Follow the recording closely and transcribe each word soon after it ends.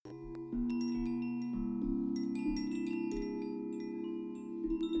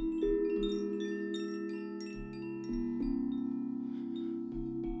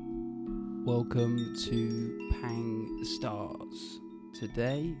welcome to Pang Stars.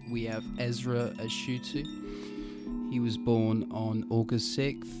 Today we have Ezra Ashutu. He was born on August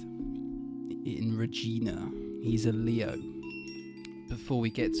 6th in Regina. He's a Leo. Before we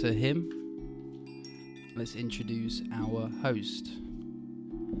get to him, let's introduce our host.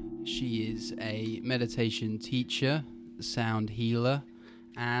 She is a meditation teacher, sound healer,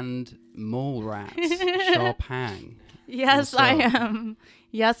 and mole rat, Sharpang. Yes, I am.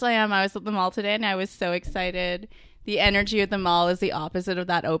 Yes, I am. I was at the mall today and I was so excited. The energy at the mall is the opposite of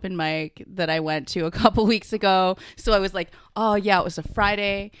that open mic that I went to a couple weeks ago. So I was like, oh yeah, it was a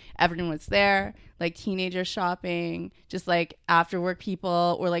Friday. Everyone was there, like teenager shopping, just like after work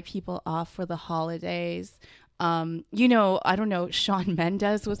people or like people off for the holidays. I don't know, Shawn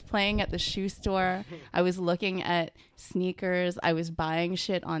Mendes was playing at the shoe store. I was looking at sneakers. I was buying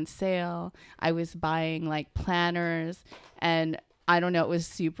shit on sale. I was buying like planners, and I don't know, it was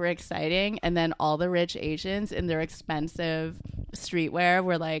super exciting. And then all the rich Asians in their expensive streetwear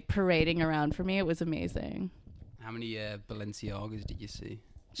were like parading around for me. It was amazing. How many Balenciagas did you see?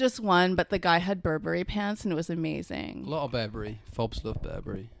 Just one, but the guy had Burberry pants and it was amazing. A lot of Burberry. Fobs love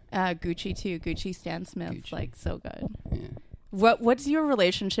Burberry. Gucci too. Gucci Stan Smith, Gucci. like so good. Yeah. What's your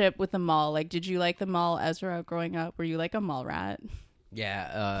relationship with the mall? Like, did you like the mall, Ezra, growing up? Were you like a mall rat?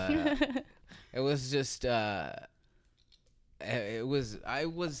 Yeah, it was just I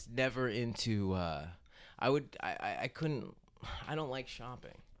was never into I don't like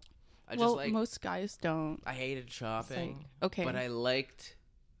shopping. Most guys don't. I hated shopping. Like, okay. But I liked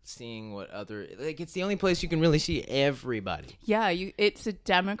seeing what other, like, it's the only place you can really see everybody. Yeah, it's a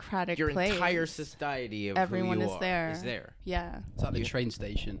democratic Your place. entire society of Everyone who you is are there. is there. Yeah, It's like the train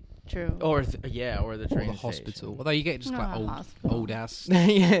station. true. Or the train Or the hospital. Although you get just like old ass,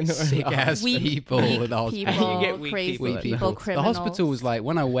 yeah, sick ass people at the hospital. People, You get weak crazy people at the people, The criminals. hospital was like,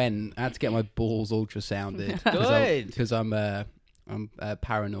 when I went, I had to get my balls ultrasounded. Good. Because I'm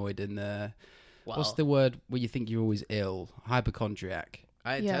paranoid and what's the word where you think you're always ill? Hypochondriac.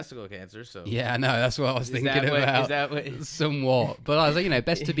 I had Yeah. testicle cancer, so Yeah, I know. That's what I was thinking is about. that what? Somewhat, but I was like,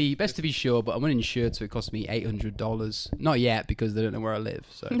 best to be sure. But I'm uninsured, so it cost me $800. Not yet, because they don't know where I live.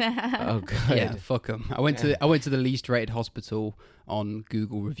 So Oh, good. yeah, fuck them. I went to the least rated hospital on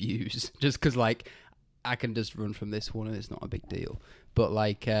Google reviews, just because like I can just run from this one and it's not a big deal. But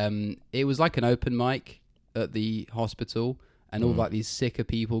like it was like an open mic at the hospital. And all like these sicker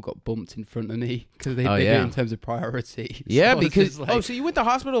people got bumped in front of me because they did it in terms of priority. Yeah, So I was because just like, so you went to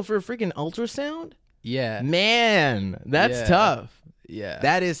hospital for a freaking ultrasound? yeah, Man, that's Yeah. tough. yeah,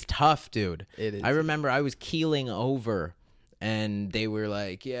 That is tough, dude. it is. I remember I was keeling over, and they were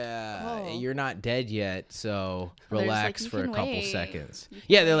like, "Yeah, Oh. you're not dead yet, so They're just relax like, for "You a can couple wait. seconds." You can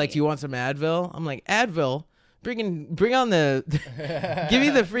Yeah, they're like, wait. "Do you want some Advil?" I'm like, "Advil." Bring on the, give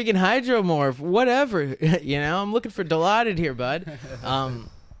me the freaking hydromorph, whatever. I'm looking for Dilaudid here, bud.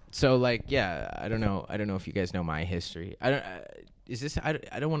 So like, yeah, I don't know if you guys know my history. I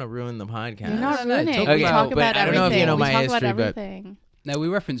don't want to ruin the podcast. You're not No, ruining. talk We about- talk but about I don't know if everything. you know We my talk history, about but- everything. No, we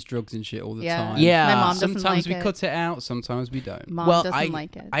reference drugs and shit all the Yeah. time. Yeah. My mom doesn't Sometimes like we it. cut it out. Sometimes we don't. Mom Well, doesn't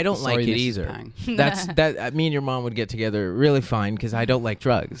like it. I don't Sorry, like it Mrs. either. Pang. That me and your mom would get together really fine because I don't like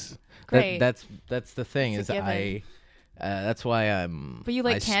drugs. Great. That's the thing It's is a given. that's why I'm. But you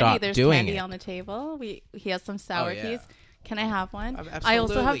like I candy? stopped There's doing candy it. on the table. He has some sour yeah. keys. Can I have one? Absolutely. I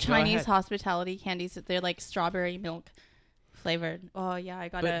also have Go Chinese ahead. hospitality candies. They're like strawberry milk flavored. Oh yeah, I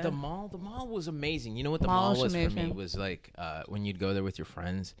got But the mall was amazing. You know what the Mall mall was was for me amazing. was like when you'd go there with your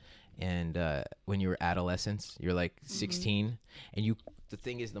friends, and when you were adolescents, you're like Mm-hmm. 16, and the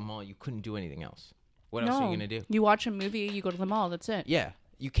thing is, the mall, you couldn't do anything else. What else are you gonna do? You watch a movie, you go to the mall. That's it. Yeah,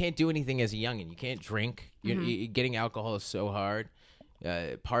 you can't do anything as a youngin. You can't drink. Getting alcohol is so hard.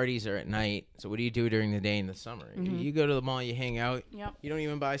 Parties are at night. So what do you do during the day in the summer? You go to the mall, you hang out. Yep. You don't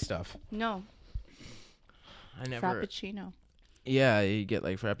even buy stuff. No. I never. Frappuccino. Yeah, you get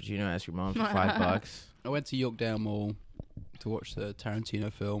like Frappuccino. Ask your mom for $5. I went to Yorkdale Mall to watch the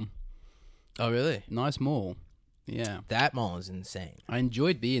Tarantino film. Oh, really? Nice mall. Yeah, That mall is insane. I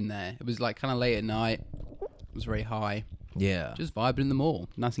enjoyed being there. It was like kind of late at night. It was very high. Yeah. Just vibing in the mall,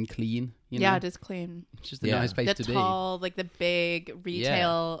 nice and clean. Yeah, know? it is clean. It's just a Yeah. nice place The to be. tall, like the big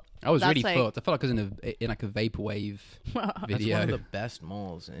retail. I was that's really like- fucked. I felt like I was in like a vaporwave That's video. one of the best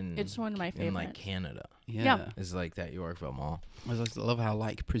malls in. It's one of my in like favorites. Canada. yeah. Is like that Yorkville Mall. I just love how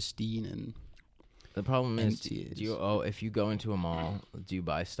like pristine and The problem is, Empty is- do you if you go into a mall, do you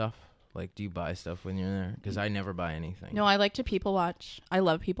buy stuff? Like, do you buy stuff when you're there? Because I never buy anything. No, I like to people watch. I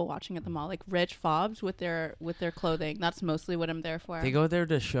love people watching at the mall, like rich fobs with their clothing. That's mostly what I'm there for. They go there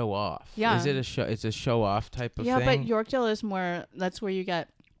to show off. Yeah. Is it a show? It's a show off type of yeah, thing. but Yorkdale is more. That's where you get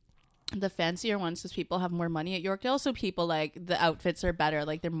the fancier ones because people have more money at Yorkdale, so people like the outfits are better,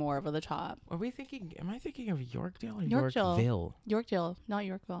 like they're more over the top. Am I thinking of Yorkdale or Yorkdale. Yorkville? Yorkdale, not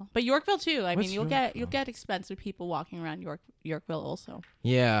Yorkville, but Yorkville too. I What's mean, you'll Yorkville? get expensive people walking around Yorkville also.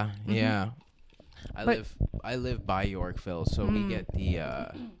 Yeah, Mm-hmm. yeah. But- I live by Yorkville, so we get the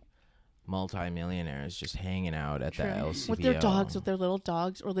multi-millionaires just hanging out at the LCBO. With their dogs, with their little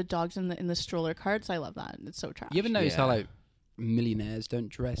dogs, or the dogs in the stroller carts. I love that. It's so trash. You ever notice how Yeah. like millionaires don't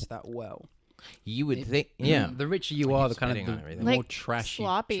dress that well? You would think, yeah. The richer you are, the kind spitting of on the everything. more Like trashy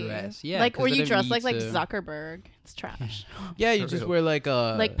sloppy, dress. Yeah, like 'cause or they you don't dress need like to- Zuckerberg. It's trash. Yeah, you For just real. wear like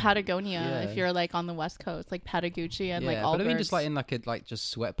a Like Patagonia, yeah. if you're like on the West Coast, like Patagucci and like Yeah, all. but I mean, just like in like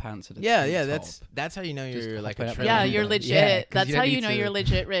just sweatpants at a yeah. top. That's how you know Just you're like hop a up trend. yeah, Yeah, you're 'cause legit. That's you how don't you need know to- you're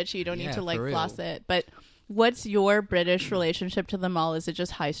legit rich. You don't need Yeah, to like for floss real. it. But what's your British relationship to the mall? Is it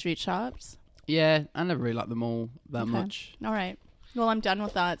just high street shops? Yeah, I never really liked them all that Okay. much. All right. Well, I'm done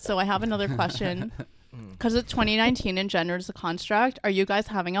with that. So I have another question. Because it's 2019 and gender is a construct. Are you guys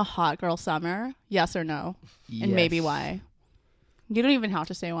having a hot girl summer? Yes or no? And maybe Yes. why? You don't even have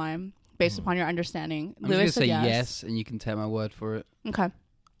to say why. Based upon your understanding. I'm Lewis just gonna say said yes, and you can take my word for it. Okay.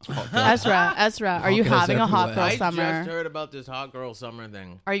 Hot girl. Ezra, are Hot you girls having a hot girl everywhere. I summer? just heard about this hot girl summer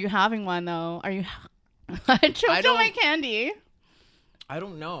thing. Are you having one though? Are you? I choked on don't- my candy. I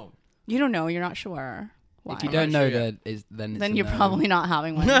don't know. You don't know. You're not sure. Why? If you I'm don't not know sure yet. that, then it's then a you're no. probably not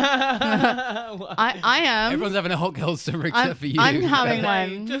having one. I am. Everyone's having a hot girl summer except for you. I'm having I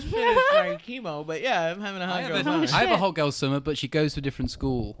one. just finished my chemo, but yeah, I'm having a hot girl summer. I have a hot girl summer, but she goes to a different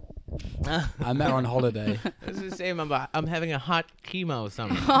school. I met her on holiday. I was the same. I'm having a hot chemo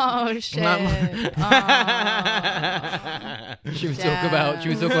summer. Oh shit! She would talk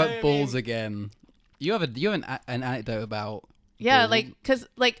about balls again. You have an anecdote about Yeah, balls.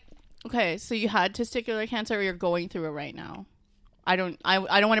 like, okay, so you had testicular cancer, or you're going through it right now. I don't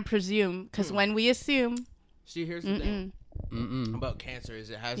want to presume because when we assume, See, here's the thing Mm-mm. about cancer is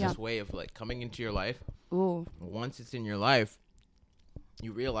it has Yeah. this way of like coming into your life. ooh, Once it's in your life,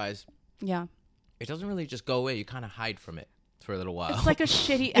 you realize yeah, it doesn't really just go away. You kind of hide from it for a little while. it's like a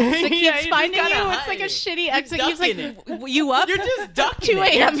shitty ex that keeps Yeah, you just finding you. gotta It's like a hide it. shitty You're ex that keeps like, ducking you up? You're just ducking 2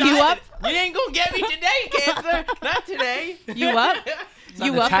 it. a.m. You're You up? You ain't gonna get me today, cancer. Not today. You up?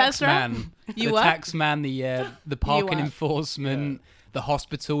 You the up, tax Ezra? man, You the up? tax man, the parking up? enforcement, the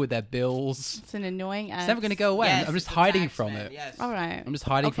hospital with their bills. It's an annoying ex. It's never going to go away. Yes, I'm just the hiding tax from man, it. Yes. All right. I'm just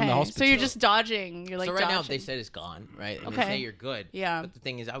hiding from the Okay, hospital. so you're just dodging. You're like So right now dodging. they said it's gone, right? And Okay. they say you're good. Yeah. But the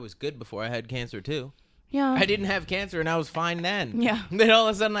thing is, I was good before I had cancer too. Yeah. I didn't have cancer and I was fine then. Yeah. Then all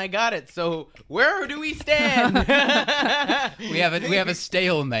of a sudden I got it. So where do we stand? we have a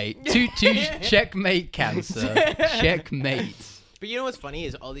stalemate. Two checkmate cancer. Checkmate. But you know what's funny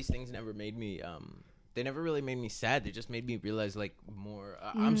is all these things never made me. They never really made me sad. They just made me realize like more.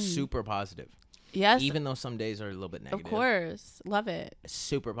 I'm super positive, Yes. even though some days are a little bit negative. Of course. Love it.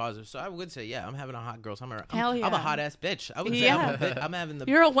 Super positive. So I would say, yeah, I'm having a hot girl summer. Hell I'm a yeah. hot ass bitch. I would say Yeah. I'm having the.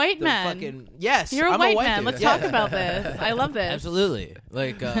 You're a white the man. Fucking, yes. You're a I'm white white man. dude. Let's Yes. talk about this. I love this. Absolutely.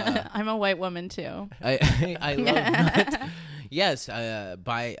 Like I'm a white woman too. I love that. Yes,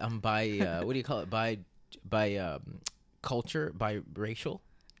 by what do you call it? By culture, by racial.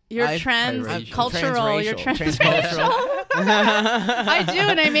 You're I'm cultural. You're transcultural. I do,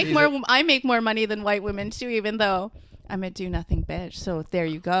 and I make more money than white women too, even though I'm a do nothing bitch. So there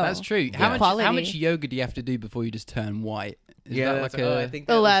you go. That's true. How Equality. much yoga do you have to do before you just turn white? Is Yeah, that that's, like I think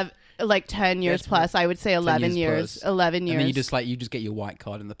that was- 11, like 10 years That's plus. I would say 11 years. plus. 11 years. And then you just get your white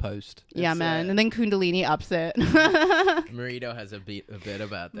card in the post. yeah, It's, man. And then Kundalini ups it. Marito has a bit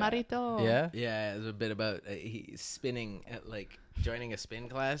about that. Marito. Yeah. Yeah, there's a bit about he's spinning at like joining a spin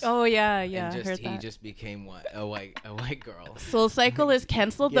class. Oh yeah, and I heard he that. just became a white girl. Soul Cycle is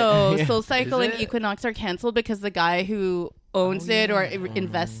canceled Yeah. though. Soul Cycle Is and it? Equinox are canceled because the guy who owns it or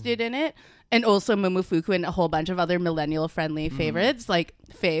invested in it, and also Momofuku and a whole bunch of other millennial friendly favorites, like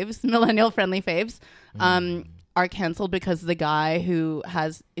faves, millennial friendly faves, are canceled because the guy who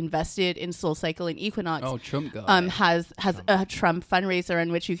has invested in Soul Cycle and Equinox Oh, Trump guy. has a Trump fundraiser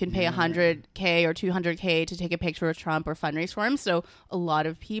in which you can pay $100K or $200K to take a picture of Trump or fundraise for him. So a lot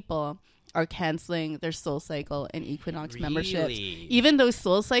of people are canceling their Soul Cycle and Equinox memberships. Really? Even though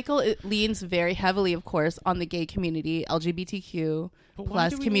Soul Cycle, it leans very heavily, of course, on the gay community, LGBTQ But why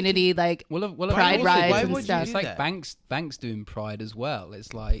plus do we community, like well, Pride rides why and would you stuff. It's do like that? Banks doing Pride as well.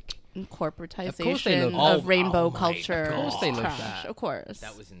 It's like corporatization love- of rainbow my culture. God. Of course they love Trash, that. Of course.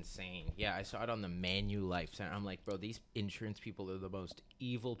 That was insane. Yeah, I saw it on the Manulife Center. I'm like, bro, these insurance people are the most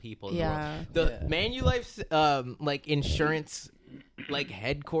evil people in Yeah. the world. The Manulife's like insurance like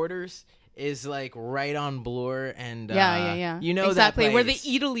headquarters is like right on Bloor and yeah. You know exactly that where the place.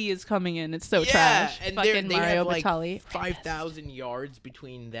 Italy is coming in. It's so Yeah, trash. and Fucking they Mario have like Batali. 5,000 yards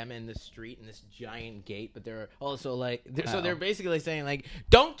between them and the street and this giant gate. But they're also like, so they're basically saying like,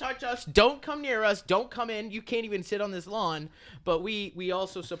 don't touch us, don't come near us, don't come in. You can't even sit on this lawn. But we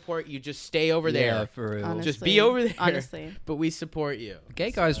also support you. Just stay over Yeah, there. for real. Honestly. Just be over there. Honestly. But we support you.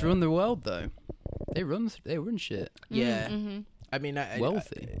 Gay guys run the world, though. They run shit. Yeah. Mm-hmm. I mean,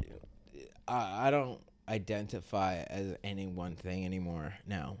 Wealthy. I don't identify as any one thing anymore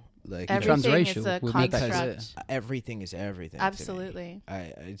now. Like Everything transracial is a would make that construct. clear. everything is everything. to me. Absolutely.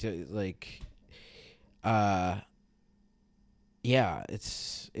 I just like, yeah.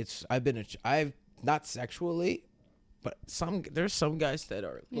 It's. I've not sexually, but there's some guys that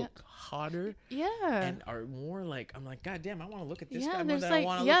are Yeah. look hotter Yeah. and are more like, I'm like, God damn, I want to look at this guy more there's than I like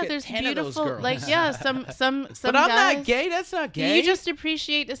want to look there's at 10 of those beautiful girls. like some but I'm guys, not gay. That's not gay. You just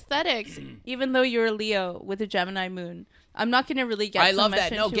appreciate aesthetics, even though you're a Leo with a Gemini moon. I'm not gonna really get. I so love much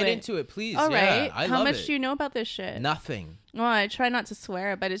that. No, into get it. into it, please. All Yeah, right. I How love much it. do you know about this shit? Nothing. Well, I try not to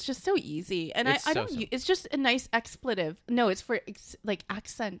swear, but it's just so easy, and It's I so don't. simple. It's just a nice expletive. No, it's for like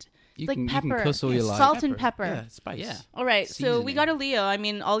accent. You It's can, like you can pepper, cuss all you like. salt and pepper. Yeah, spice. Yeah. All right, so we Seasoning. got a Leo. I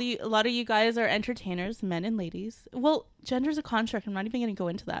mean, a lot of you guys are entertainers, men and ladies. Well, gender's a construct. I'm not even going to go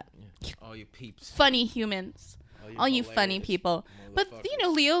into that. All you peeps. Funny humans, all you funny hilarious people. But you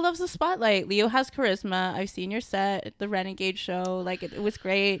know, Leo loves the spotlight. Leo has charisma. I've seen your set at the Renegade show. Like it was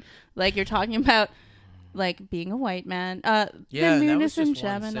great. Like you're talking about like being a white man. Yeah, the that moon was is in just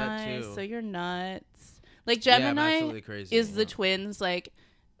one set, Gemini, too. so you're nuts. Like Yeah, I'm Gemini absolutely crazy, is the yeah. twins, like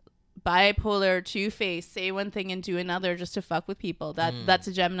bipolar, two-faced, say one thing and do another just to fuck with people. That's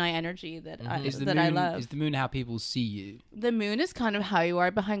a Gemini energy that Is the that moon, I love. Is the moon how people see you? The moon is kind of how you are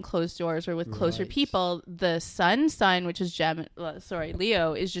behind closed doors or with closer Right. people. The sun sign, which is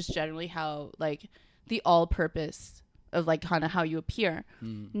Leo, is just generally how like the all-purpose of like kind of how you appear.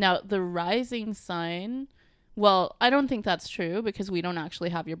 Now the rising sign, well, I don't think that's true because we don't actually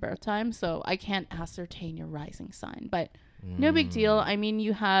have your birth time, so I can't ascertain your rising sign. But no big deal. I mean,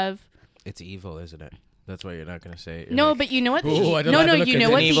 you have It's evil, isn't it? That's why you're not going to say it. You're no, like, but you know what? Ooh, I don't No, like no, the look you of know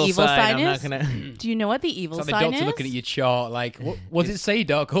it. what an the evil sign I'm is. not gonna. Do you know what the evil It's like the sign doctor is? looking at your chart, like, what does it say,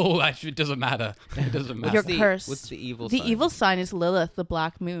 doc? Oh, actually, it doesn't matter. It doesn't matter. You're cursed. What's the evil The sign? evil sign is Lilith, the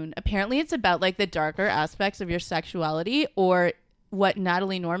black moon. Apparently, it's about like the darker aspects of your sexuality, or what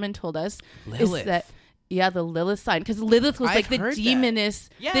Natalie Norman told us Lilith. is that the Lilith sign, because Lilith was I've like the heard that. demoness,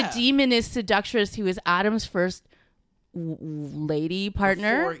 Yeah. the demoness seductress who was Adam's first lady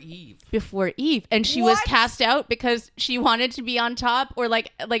partner Before Eve. before Eve, and she was What? cast out because she wanted to be on top, or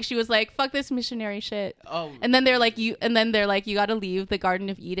like she was like, fuck this missionary shit. Oh. And then they're like you got to leave the Garden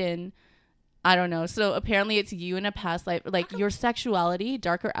of Eden. I don't know. So apparently it's you in a past life, like your sexuality,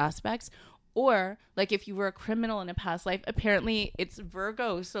 darker aspects, or like if you were a criminal in a past life, apparently it's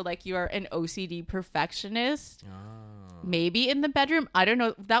Virgo. So like you are an OCD perfectionist. Maybe in the bedroom. I don't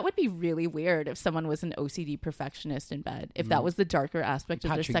know. That would be really weird if someone was an OCD perfectionist in bed. If that was the darker aspect of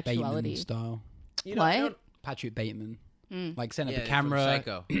their Patrick sexuality. Bateman style. You What? don't- Patrick Bateman. Like, setting up Yeah, the from camera.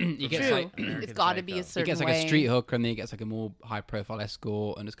 Psycho. he gets True. like It's got to be a Psycho. he certain gets like way. a street hooker, and then he gets like a more high profile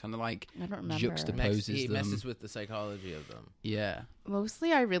escort, and it's kind of like I don't remember. juxtaposes He them. messes with the psychology of them. Yeah.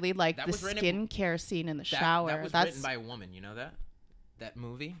 Mostly, I really like That the was written- skincare scene in the That, shower. that was That's written by a woman. You know that? That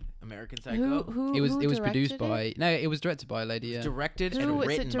movie, American who Psycho. who It was who produced directed it? by it was directed by a lady. Yeah. Directed Who and is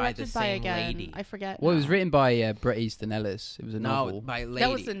written it by the directed by same again? lady. I forget. Well, it was now. written by Bret Easton Ellis. It was a novel. by lady.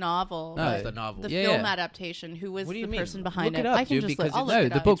 That was the novel. No. That was the novel. The Yeah, film yeah. adaptation. Who was What do the you mean? person behind Look it? it up, I can dude, just because I'll it's- look No, it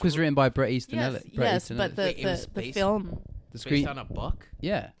the up. book was written by Bret Easton Yes, Ellis. Bret yes, Easton but Ellis. the Wait, it was the based- film. the Based screen. on a book?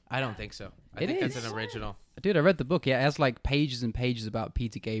 Yeah, I don't think so. I It think is. that's an original. dude, I read the book. Yeah, it has like pages and pages about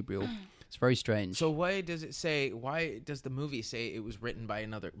Peter Gabriel. It's very strange. So why does it say? Why does the movie say it was written by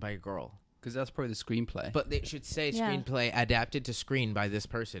a girl? because that's probably the screenplay. But they should say Yeah. screenplay adapted to screen by this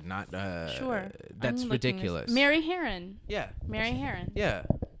person, not Sure. That's I'm looking ridiculous. this- Mary Herron. Yeah. Mary Herron. Yeah.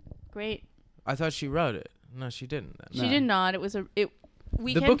 Great. I thought she wrote it. No, she didn't. Then. She No. did not. It was a.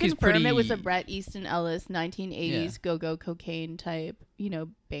 We The can book is confirm it was a pretty- Bret Easton Ellis 1980s Yeah. go-go cocaine type,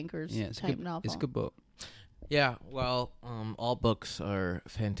 bankers yeah, it's a type good. novel. It's a good book. Yeah. Well, all books are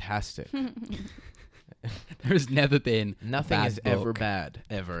fantastic. There's never been Nothing bad is ever book. bad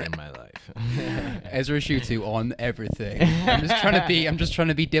ever in my life. Ezra Shutu on everything. I'm just trying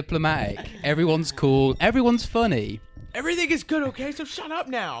to be diplomatic. Everyone's cool. Everyone's funny. Everything is good, okay? So shut up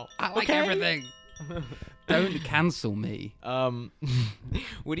now. I like okay? everything. Don't cancel me.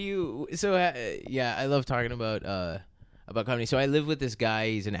 What do you? So yeah, I love talking about comedy. So I live with this guy.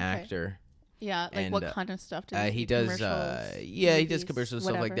 He's an actor, Yeah, like And, what kind of stuff does he does commercials, he does movies, commercials,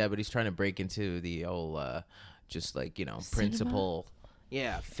 stuff like whatever? that, but he's trying to break into the whole just like, you know, Cinema? principal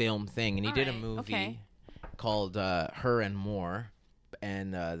film thing. And he did a Alright, movie okay. called Her and More,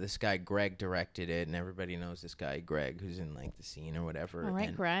 and this guy Greg directed it, and everybody knows this guy Greg who's in like The Scene or whatever. All right,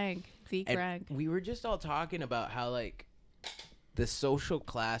 and, Greg. The and Greg. we were just all talking about how like the social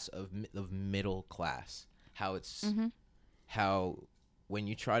class of middle class, how it's how when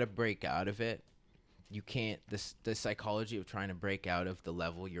you try to break out of it, you can't. The psychology of trying to break out of the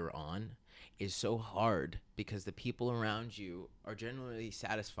level you're on is so hard because the people around you are generally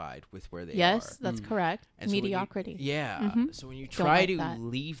satisfied with where they are. Yes, that's correct. And so when you- Mediocrity. yeah. So when you Don't try like to that.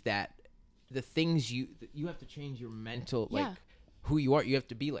 leave that, the things you have to change your mental, like Yeah. who you are. You have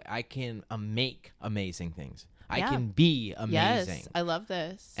to be like, I can make amazing things. I Yeah. can be amazing. Yes, I love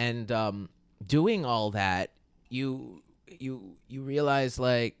this. And doing all that, you realize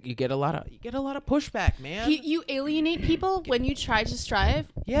like you get a lot of pushback, man. You alienate people when you try to strive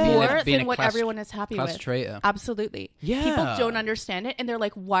Yeah. more Being a than what class- everyone is happy class with. traitor. Absolutely. Yeah. People don't understand it and they're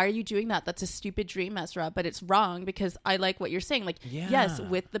like, why are you doing that? That's a stupid dream, Ezra. But it's wrong because I like what you're saying. Like, yes, Yeah.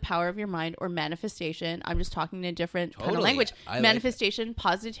 with the power of your mind or manifestation, I'm just talking in a different kind of Totally. language. I like Manifestation,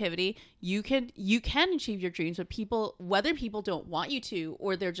 positivity, you can achieve your dreams, but people, whether people don't want you to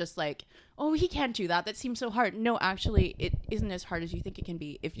or they're just like, oh, he can't do that. That seems so hard. No, actually, it isn't as hard as you think it can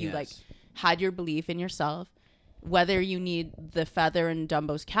be if you like Yes. had your belief in yourself. Whether you need the feather in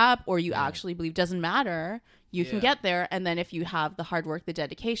Dumbo's cap or you actually believe doesn't matter. You can Yeah. get there. And then if you have the hard work, the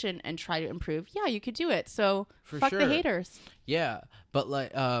dedication, and try to improve, yeah, you could do it. So For fuck sure. the haters. Yeah, but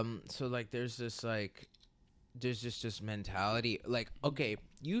like, so like, there's just this mentality. Like, okay,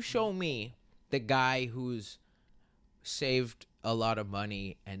 you show me the guy who's saved a lot of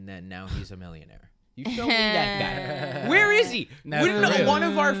money and then now he's a millionaire. You show me that guy. Where is he? No, Wouldn't for real. one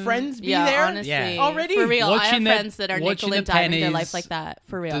of our friends be Yeah, there? honestly. Yeah. Already? For real. I have Watching the- friends that are watching nickel and the diming their pennies life like that.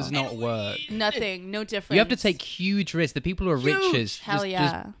 For real. Does not work. Nothing. No difference. You have to take huge risks. The people who are richest Hell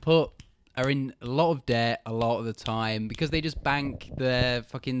yeah. are in a lot of debt a lot of the time because they just bank their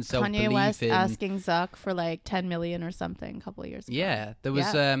fucking self-belief Kanye West in. asking Zuck for like 10 million or something a couple of years ago. Yeah, there was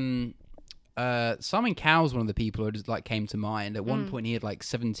Simon Cowell's one of the people who just like came to mind. At one point, he had like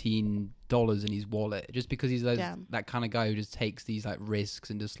 $17 in his wallet just because he's Damn. that kind of guy who just takes these like risks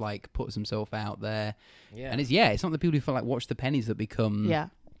and just like puts himself out there. Yeah. And it's not the people who feel like watch the pennies that become. Yeah.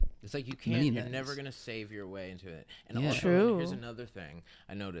 It's like you can't. You're Millionaires. never gonna save your way into it. And Yeah. also, True. here's another thing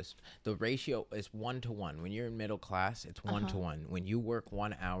I noticed: the ratio is 1-to-1. When you're in middle class, it's 1-to-1. When you work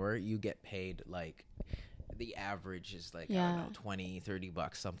 1 hour, you get paid like the average is like I Yeah. don't know,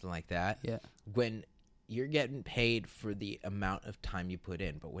 $20-$30, something like that. Yeah. When you're getting paid for the amount of time you put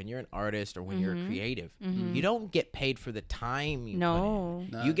in, but when you're an artist or when you're a creative, you don't get paid for the time you No.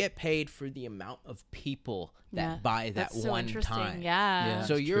 put in. You get paid for the amount of people that Yeah. buy that That's so one interesting. time. Yeah. Yeah.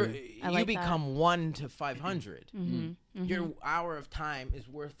 So That's you're true. I you like become 1 to 500. Your hour of time is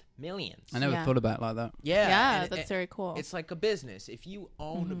worth millions. I never Yeah. thought about it like that. Yeah, Yeah, and that's very cool. It's like a business. If you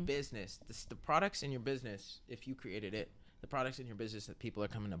own a business, the products in your business, if you created it, the products in your business that people are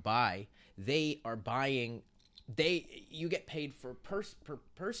coming to buy, they are buying. You get paid per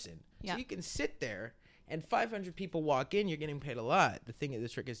person. Yeah. So you can sit there. And 500 people walk in, you're getting paid a lot. The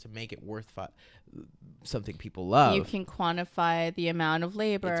trick is to make it worth something people love. You can quantify the amount of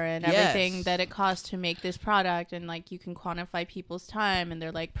labor and Yes. everything that it costs to make this product, and like you can quantify people's time and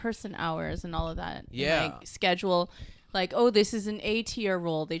their like person hours and all of that. Yeah. And, like schedule, like, oh, this is an A tier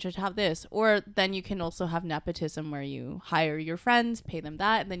role, they should have this. Or then you can also have nepotism where you hire your friends, pay them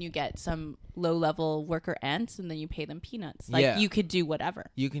that, and then you get some low level worker ants, and then you pay them peanuts. Like Yeah. you could do whatever.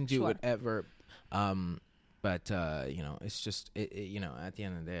 You can do Sure. whatever. But it's just at the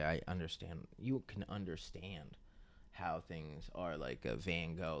end of the day, I understand. You can understand how things are like a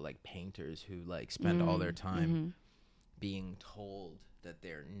Van Gogh, like painters who like spend all their time being told that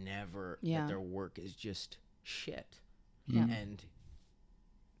they're never Yeah. that their work is just shit. Yeah. And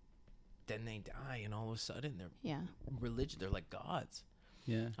then they die, and all of a sudden they're Yeah. religious. They're like gods.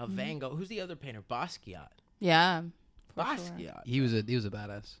 Yeah. A Van Gogh. Who's the other painter? Basquiat. Yeah. For sure. Basquiat. He was a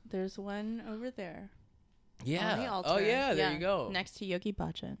badass. There's one over there. Yeah. On the altar. Oh yeah. There you go. Next to Yogi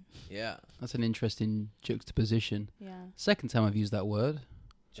Bhajan. Yeah. That's an interesting juxtaposition. Yeah. Second time I've used that word.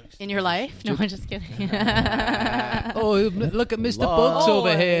 In your life? No, I'm just kidding. Oh, look at Mr. Lord. Books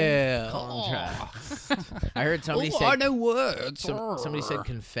over here. Contrast. I heard somebody Oh, say I know words. somebody said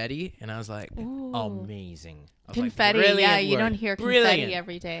confetti, and I was like, Ooh. amazing. I was like, Confetti, yeah, brilliant you word. don't hear confetti Brilliant.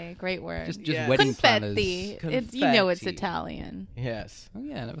 every day. Great word. Just Yeah. wedding confetti. planners. It's, you know it's Confetti. Italian. Yes. Oh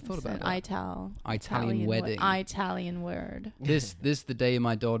yeah, I never thought It's about an that. Italian Italian wedding. Italian word. This the day of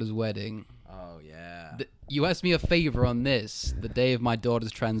my daughter's wedding. yeah. You asked me a favor on this, the day of my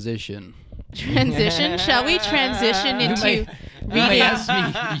daughter's transition. Transition? Shall we transition into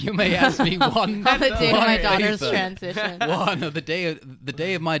You may ask me one. on the day of my daughter's favor. transition? One of the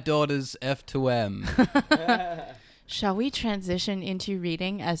day of my daughter's F2M. Shall we transition into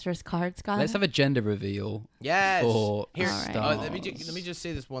reading Ezra's cards, guys? Let's have a gender reveal. Yes. For Here, Alright. let me just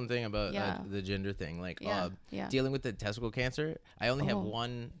say this one thing about Yeah. the gender thing. Like, Yeah, yeah. dealing with the testicle cancer, I only have Oh.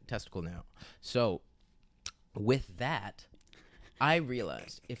 one testicle now. So, with that, I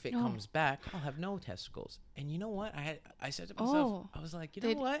realized if it No. comes back, I'll have no testicles. And you know what? I said to myself, I was like, you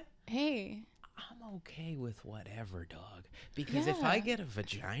know what? Hey. I'm okay with whatever, dog. Because if I Yeah. get a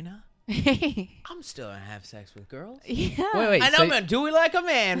vagina, Hey. I'm still gonna have sex with girls. Yeah. Wait, And so I'm gonna do it like a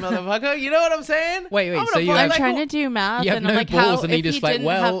man, motherfucker. You know what I'm saying? Wait, I'm so gonna you fuck have- I'm like trying a- to do math, you have and no I'm like, balls, how and if you're just he like, didn't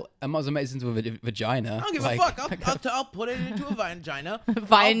well, I might as well make this into a vagina. I don't give Like- a fuck. I'll put it into a vagina.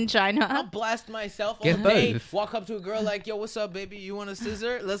 have I'll vagina. blast myself all Get day. both. Walk up to a girl like, yo, what's up, baby? You want a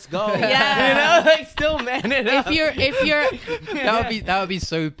scissor? Let's go. Yeah. You know, like still man it up. If you're that would be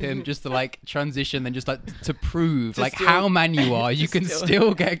so pimp just to like transition and just like to prove To like still- how man you are. You can still-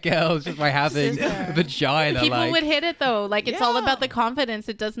 still get girls just by having Sister. a vagina. people like, would hit it though, like it's all Yeah. about the confidence.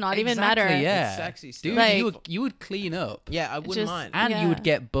 It does not even Exactly, matter. Yeah, It's sexy dude, still. Like- you would clean up. Yeah, I wouldn't Just- mind. And Yeah. you would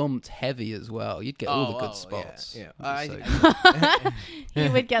get bumped heavy as well. You'd get all the good yeah, spots. yeah. So-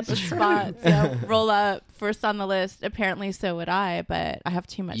 You would get the spots. Yeah, roll up first on the list. Apparently, so would I, but I have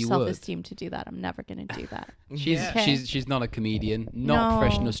too much You would. self-esteem to do that. I'm never gonna do that. She's Yeah. Okay. she's not a comedian, not a No,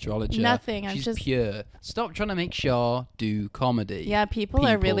 professional astrologer. nothing, I'm She's just- pure. Stop trying to make Shaw do comedy. Yeah, people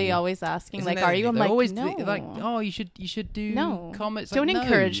are really People. always asking, Isn't like, that "Are you?" I'm They're like, always "No." like, oh, you should do No. comedy. It's Don't like, no,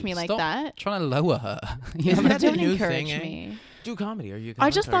 encourage me like stop that. Trying to lower her. You Isn't know? that the Don't new encourage thing, eh? me. Do comedy. Are you? I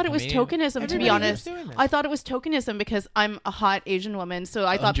just Are thought you it was comedian? tokenism, to Everybody be honest. keeps doing this. I thought it was tokenism because I'm a hot Asian woman, so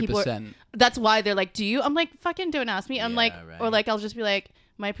I thought people were, 100%. that's why they're like, "Do you?" I'm like, "Fucking don't ask me." I'm Yeah, like, right. or like I'll just be like,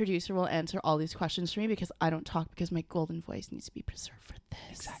 "My producer will answer all these questions for me because I don't talk because my golden voice needs to be preserved for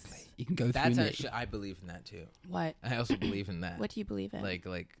this." Exactly. You can go That's through me. actually. I believe in that too. What? I also believe in that. What do you believe in?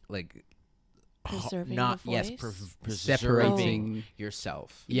 Like. Preserving not the yes, voice? Separating.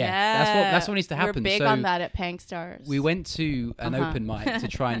 yourself. Yeah, that's what needs to happen. We're big So on that at Pank Stars. we went to an Uh-huh. open mic to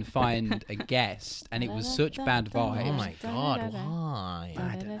try and find a guest, and it was such bad vibes. Oh my god, why?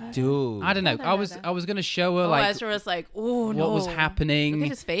 Da-da-da-da. Dude. I don't know. I was gonna show her Oh, like Ezra was like, "Oh no!" what was happening. Look at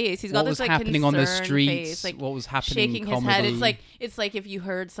his face. He's got what this was like happening on the concerned streets, face, like what was happening shaking in his head. comedy. It's like if you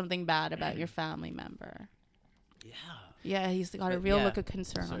heard something bad about your family member. Yeah. Yeah, he's got a But real yeah. look of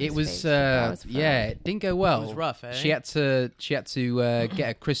concern on It his was face. That was fun. yeah, it didn't go well. It was rough, eh? She had to get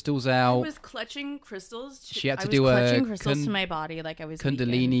her crystals I out. was clutching crystals. She had to I do was a clutching crystals kun- to my body like I was vegan.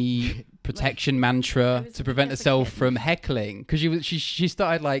 Kundalini protection mantra was to prevent vegan as a herself kid. from heckling because she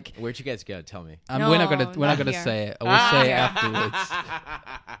started like Where'd you guys go? Tell me. we're not gonna not here. say it. I will say it afterwards.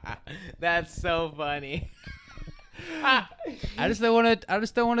 That's so funny. I just don't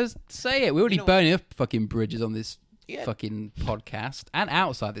want to say it. We're already You know- burning up fucking bridges on this Yeah. fucking podcast and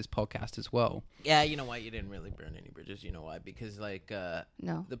outside this podcast as well. Yeah, you know why? You didn't really burn any bridges. You know why? Because like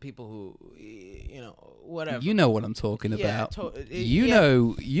No. the people who whatever. You know what I'm talking Yeah, about. yeah.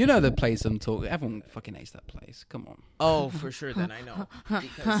 You know the place I'm talking. Everyone fucking hates that place. Come on. Oh, for sure. Then I know.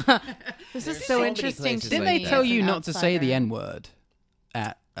 Because This There's is so so many interesting places to Didn't me they like tell as you an not to say the outsider. N word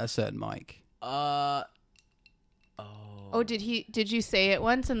at a certain mic? Oh, did you say it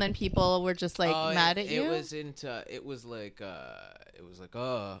once and then people were just like mad at you? It was like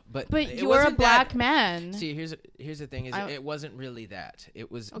but But it you were a wasn't black that. man. See, here's the thing: is I- it wasn't really that. It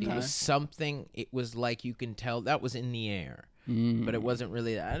was Okay. something. It was like you can tell that was in the air, but it wasn't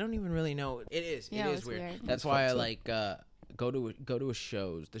really that. I don't even really know. It is. Yeah, it it is was weird. weird. That's why I like go to a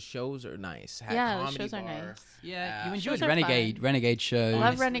shows. The shows are nice. Yeah, the Comedy shows are bar. nice. Yeah, you shows enjoyed are Renegade shows. I love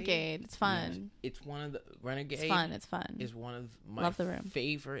Honestly, Renegade. It's fun. It's one of the Renegade. It's fun. It's fun. Is one of my Love the room.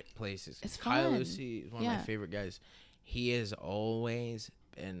 favorite places. It's Kyle fun. Lucy is one of Yeah. my favorite guys. He has always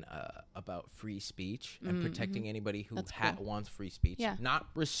been about free speech and protecting anybody who That's cool. wants free speech. Yeah. Not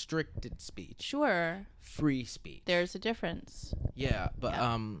restricted speech. Sure, Free speech. there's a difference. Yeah, but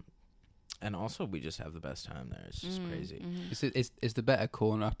Yeah. and also we just have the best time there. It's just crazy. It's the better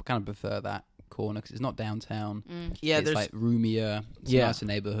corner. I kind of prefer that corner because it's not downtown. Yeah, it's there's like roomier. It's Yeah. a nicer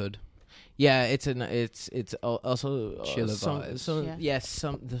neighborhood. yeah, it's also Chiller some, vibes. Some, Yeah. yes,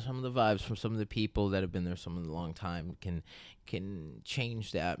 some of the vibes from some of the people that have been there some of the long time can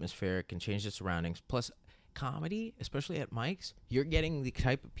change the atmosphere, can change the surroundings. Plus, comedy, especially at mics, you're getting the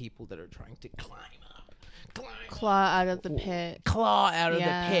type of people that are trying to climb up. Claw out of the pit. claw out of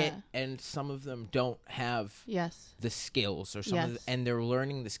Yeah. the pit, and some of them don't have Yes. the skills, or some Yes. of and they're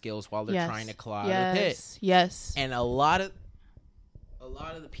learning the skills while they're Yes. trying to claw out of the pit. Yes. Yes. And a lot of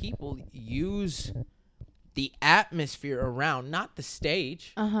the people use the atmosphere around, not the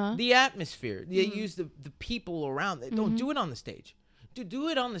stage, Uh-huh. the atmosphere. They use the people around. They don't do it on the stage. Do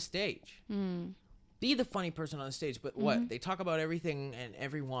it on the stage. Be the funny person on the stage. But what? They talk about everything and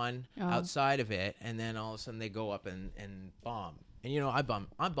everyone outside of it, and then all of a sudden they go up and bomb. And I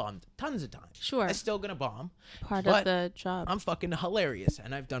bombed tons of times. Sure. I'm still gonna bomb. Part but of the job. I'm fucking hilarious,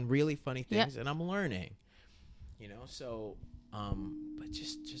 and I've done really funny Yeah. things, and I'm learning. So but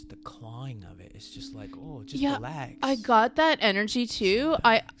just the clawing of it, it's just like, oh, just relax. I got that energy too.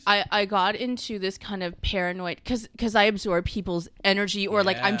 I got into this kind of paranoid because I absorb people's energy, or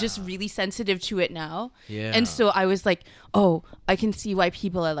like I'm just really sensitive to it now. Yeah. And so I was like, oh, I can see why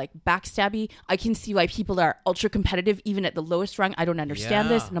people are like backstabby. I can see why people are ultra competitive even at the lowest rung. I don't understand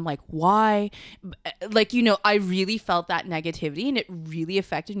this. Yeah. And I'm like, why? Like, I really felt that negativity, and it really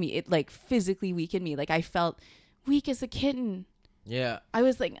affected me. It like physically weakened me. Like I felt weak as a kitten. Yeah. I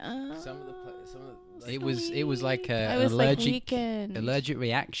was like, It was like I an was like allergic weakened.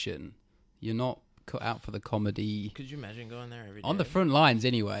 reaction. You're not cut out for the comedy Could you imagine going there every day? on the front lines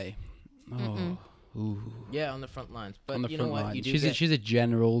anyway. Oh, ooh. Yeah, on the front lines. But On the you know front what? lines. You do She's get, she's a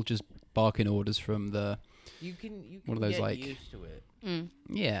general, just barking orders from the. you can one of those, get like- used to it.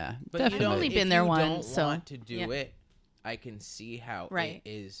 Yeah, But definitely. you don't, only if been there you once, don't so- want to do yeah. it, I can see how Right. it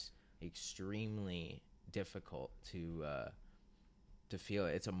is extremely difficult to feel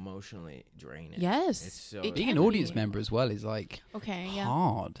it. It's emotionally draining. Yes. It's so It Being can an audience be. member as well is like Okay, yeah.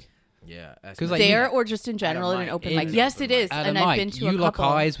 hard. yeah. 'Cause, like, There or just in general at an mic. open In mic. an Yes, open it is. mic. At And a I've mic, been to you a lock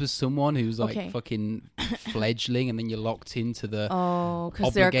couple. eyes with someone who's like Okay. fucking fledgling, and then you're locked into the. Oh,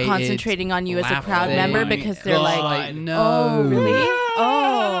 because they're obligated concentrating on you as a laugh crowd thing. member because they're God, like, no. oh, really?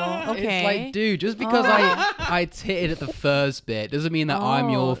 Oh, okay. It's like, dude, just because I titted at the first bit doesn't mean that I'm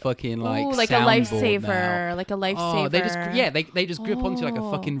your fucking like Ooh, like a soundboard lifesaver, now. like a lifesaver. Oh, they just grip onto like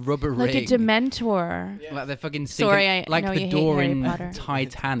a fucking rubber like rig, a Dementor. like they're fucking Sorry, sinking, I like know the you hate door Harry in Potter.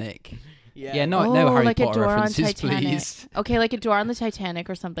 Titanic. Yeah. Yeah, no Harry like a Potter door on references, Titanic. please. Okay, like a door on the Titanic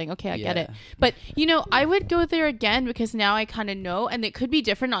or something. Okay, I get it. Yeah. But I would go there again because now I kind of know, and it could be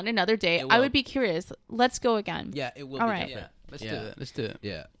different on another day. It I will. would be curious. Let's go again. Yeah, it will All be right. different. Let's Yeah. do it. Let's do it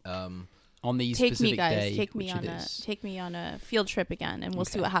Yeah. on the Take me, specific guys. day. Take me which on it a is. take me on a field trip again, and we'll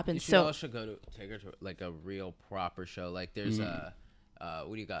see what You happens. should So also take her to like a real proper show. Like there's a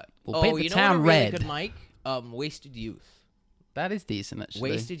what do you got? We'll paint the you know town what a really red. good mic? Wasted Youth. That is decent, actually.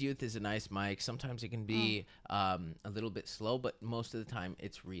 Wasted Youth is a nice mic. Sometimes it can be a little bit slow, but most of the time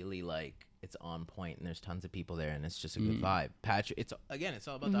it's really like it's on point, and there's tons of people there, and it's just a good vibe. Patrick, it's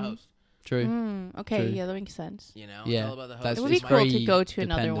all about the host. True. okay, True. yeah, that makes sense. You know, Yeah, it's all about the host. that's- It would be it's cool to very go to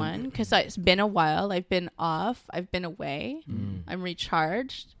another dependent. one because it's been a while. I've been off. I've been away. I'm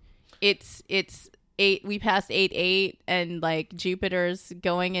recharged. It's 8. We passed 8/8, and like Jupiter's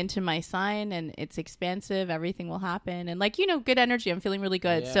going into my sign, and it's expansive. Everything will happen, and like good energy. I'm feeling really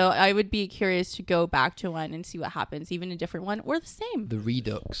good. Yeah. So I would be curious to go back to one and see what happens, even a different one or the same. The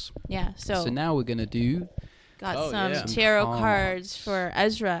Redux. Yeah. So now we're gonna do. Got Oh, some yeah. tarot Cards. cards for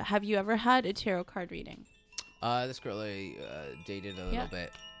Ezra. Have you ever had a tarot card reading? This girl I dated a little Yeah.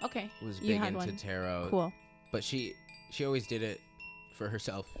 bit Okay. was You big had into one. tarot. Cool. But she always did it for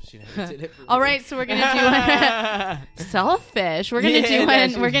herself. She never did it for All me. right, so we're gonna do one. Selfish. We're gonna Yeah, do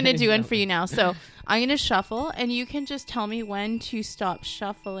that's one. We're gonna really do one for selfish. you now. So I'm gonna shuffle, and you can just tell me when to stop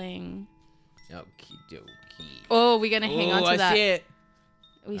shuffling. Okie dokie. Oh, we're gonna hang on to I that. see it.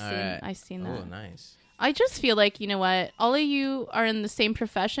 We All seen. right. I seen that. Oh, nice. I just feel like, you know what? All of you are in the same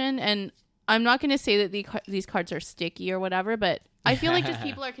profession, and I'm not going to say that these cards are sticky or whatever, but I feel like just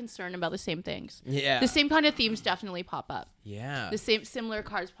people are concerned about the same things. Yeah. The same kind of themes definitely pop up. Yeah. The same similar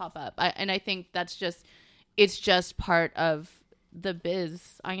cards pop up. And I think it's just part of the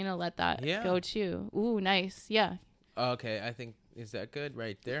biz. I'm going to let that Yeah. go too. Ooh, nice. Yeah. Okay, I think is that good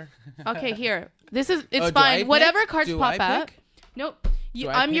right there? Okay, here. It's Oh, do I fine. pick? Whatever cards Do pop I up. pick? Nope. Do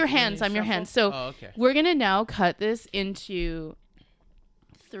I I'm pick your when hands. you I'm your shuffle? hands. So Oh, okay. we're going to now cut this into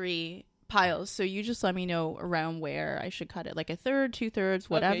 3 piles. So you just let me know around where I should cut it. Like a third, 2/3,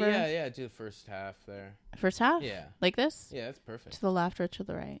 whatever. Okay, yeah. Do the first half there. First half? Yeah. Like this? Yeah, that's perfect. To the left or to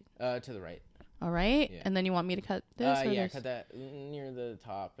the right? To the right. All right. Yeah. And then you want me to cut this or Yeah, this? cut that near the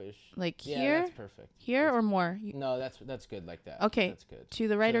top-ish. Like Yeah, here? that's perfect. Here or more? No, that's good like that. Okay. That's good. To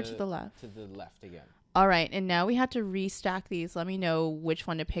the right or to the left? To the left again. All right. And now we have to restack these. Let me know which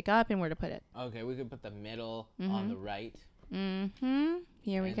one to pick up and where to put it. Okay, we could put the middle on the right. Mm-hmm.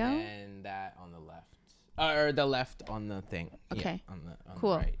 Here we and go. then that on the left. or the left on the thing. Okay. Yeah, on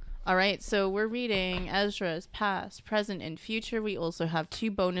Cool. the right. All right, so we're reading Ezra's past, present, and future. We also have 2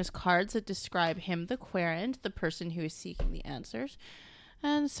 bonus cards that describe him, the querent, the person who is seeking the answers.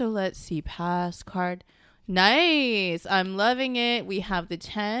 And so let's see, past card. Nice. I'm loving it. We have the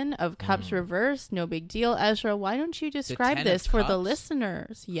 10 of Cups reversed. No big deal. Ezra, why don't you describe 10 this of for the Cups?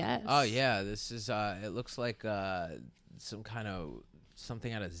 listeners? Yes. Oh yeah, this is. It looks like some kind of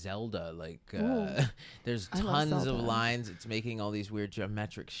something out of Zelda. Like there's I love tons of Zelda. lines. It's making all these weird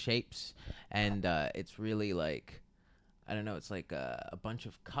geometric shapes, and it's really like, I don't know. It's like a bunch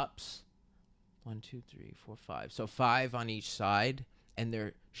of cups. 1, 2, 3, 4, 5. So 5 on each side, and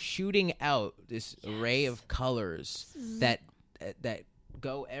they're shooting out this array of colors that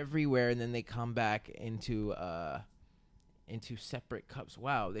go everywhere, and then they come back into separate cups.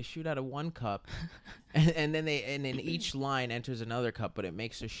 Wow, they shoot out of one cup, and then in each line enters another cup, but it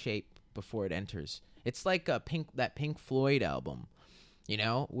makes a shape before it enters. It's like that Pink Floyd album, you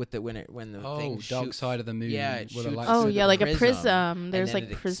know, with when the thing Dark shoots. Side of the Moon. Yeah, it with a shoots light Oh, through yeah, the like a prism, prism. and There's then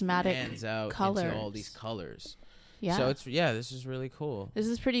like it prismatic expands out colors. into all these colors. Yeah. So this is really cool. This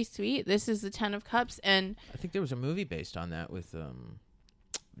is pretty sweet. This is the 10 of Cups, and I think there was a movie based on that with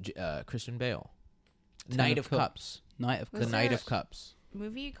Christian Bale. 10 Knight of of Cups. Cups. Night of The Was Knight there of Cups.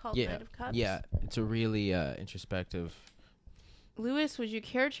 movie called Yeah. Knight of Cups. Yeah, it's a really introspective. Lewis, would you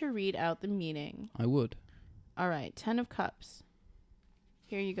care to read out the meaning? I would. All right, 10 of Cups.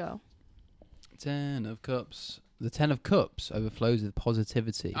 Here you go. 10 of Cups. The 10 of Cups overflows with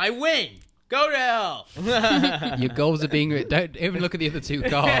positivity. I win. Go to hell. Your goals are being... Don't even look at the other 2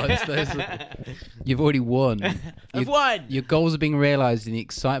 cards. You've already won. I've won. Your goals are being realized and the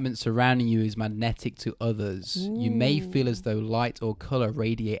excitement surrounding you is magnetic to others. You may feel as though light or color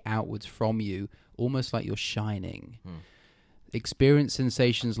radiate outwards from you, almost like you're shining. Experience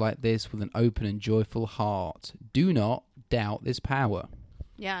sensations like this with an open and joyful heart. Do not doubt this power.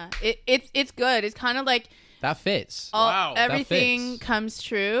 Yeah, it's good. It's kind of like That fits. Wow, that everything fits. comes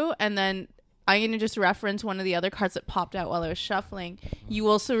true, and then I'm going to just reference one of the other cards that popped out while I was shuffling. You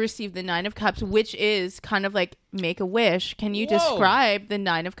also receive the 9 of Cups, which is kind of like make a wish. Can you Whoa. describe the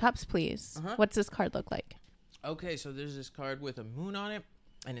 9 of Cups, please? What's this card look like? Okay, so there's this card with a moon on it,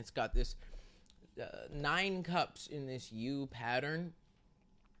 and it's got this 9 cups in this U pattern,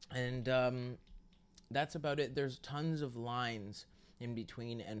 and that's about it. There's tons of lines in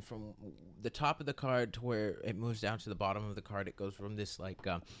between, and from the top of the card to where it moves down to the bottom of the card, it goes from this like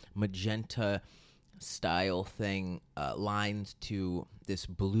magenta style thing lines to this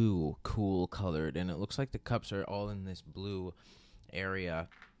blue cool colored, and it looks like the cups are all in this blue area.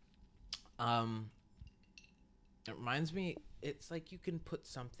 It reminds me, it's like you can put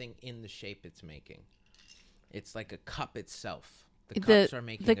something in the shape it's making. It's like a cup itself. The cups are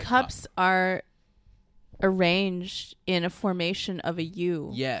making the a cups cup. are arranged in a formation of a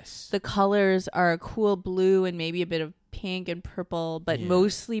U. Yes. The colors are a cool blue and maybe a bit of pink and purple, but Yeah.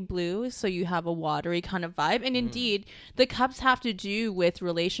 mostly blue, so you have a watery kind of vibe. And indeed, the cups have to do with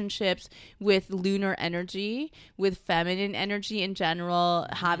relationships, with lunar energy, with feminine energy in general,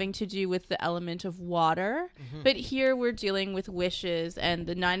 having to do with the element of water. But here we're dealing with wishes, and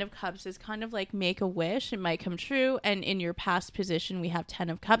the 9 of Cups is kind of like make a wish, it might come true. And in your past position, we have 10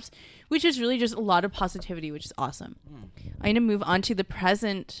 of Cups, which is really just a lot of positivity, which is awesome. I'm going to move on to the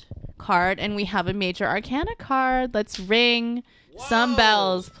present card, and we have a major arcana card. Let's ring some Whoa.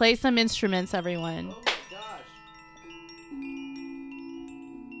 bells, play some instruments, everyone. Oh my gosh.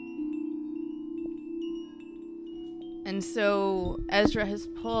 And so Ezra has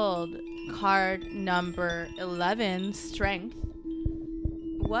pulled card number 11, Strength.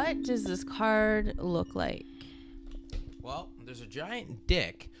 What does this card look like? Well, there's a giant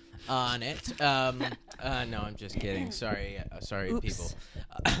dick on it. No, I'm just kidding. Sorry, Oops. people.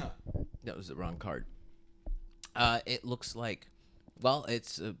 That was the wrong card. It looks like, well,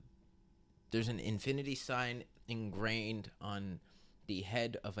 there's an infinity sign ingrained on the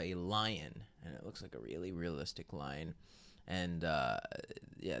head of a lion, and it looks like a really realistic lion. And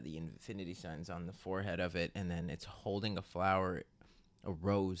the infinity sign's on the forehead of it, and then it's holding a flower, a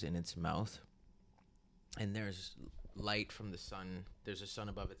rose in its mouth. And there's light from the sun. There's a sun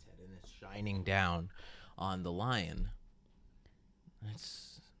above its head, and it's shining down on the lion.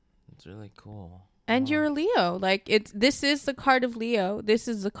 It's really cool. And Wow. you're a Leo. This is the card of Leo. This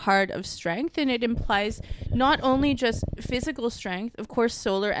is the card of strength, and it implies not only just physical strength, of course,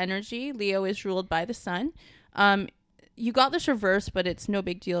 solar energy. Leo is ruled by the sun. You got this reversed, but it's no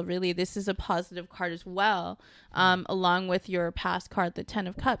big deal, really. This is a positive card as well, along with your past card, the 10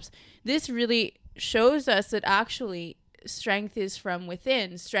 of Cups. This really shows us that actually strength is from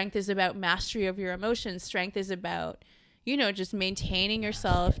within. Strength is about mastery of your emotions. Strength is about, you know, just maintaining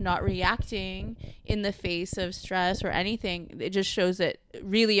yourself, not reacting in the face of stress or anything. It just shows that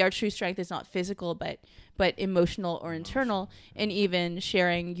really our true strength is not physical, but emotional or internal. And even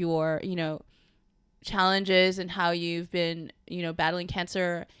sharing your, you know, challenges and how you've been, you know, battling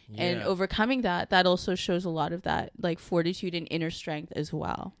cancer and overcoming that also shows a lot of that, like, fortitude and inner strength as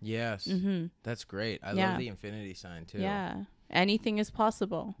well. Yes. Mm-hmm. That's great. I love the infinity sign too. Yeah. Anything is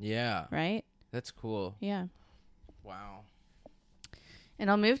possible. Yeah. Right? That's cool. Yeah. Wow. And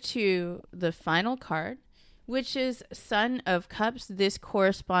I'll move to the final card, which is Son of Cups. This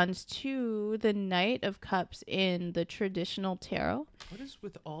corresponds to the Knight of Cups in the traditional tarot. What is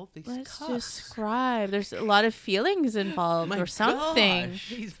with all these Let's cups? describe. There's a lot of feelings involved or something. Gosh,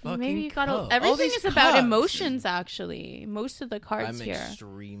 these fucking Maybe you got cups. everything All these is about cups. emotions. Actually, most of the cards I'm here.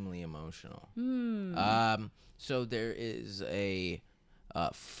 extremely emotional. Hmm. So there is a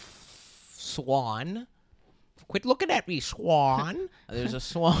swan. Quit looking at me, swan. There's a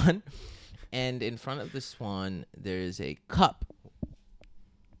swan, and in front of the swan there is a cup,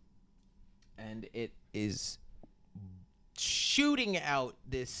 and it is shooting out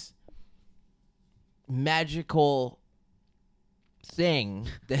this magical thing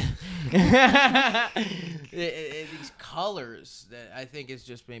that these colors that I think is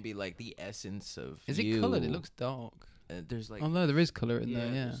just maybe like the essence of Is you. it coloured? It looks dark. There's like Oh no, there is colour in there.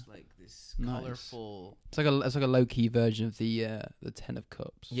 Yeah, there's like this Nice. colorful. it's like a low key version of the Ten of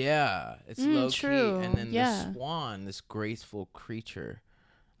Cups. Yeah, it's low true. key, and then Yeah. the swan, this graceful creature,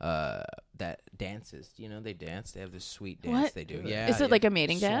 that dances. You know, they dance. They have this sweet dance What? they do. Yeah, Is it yeah. like a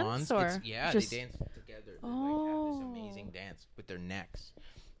mating Swans, dance or it's- yeah, just- they dance together. They like have this amazing dance with their necks.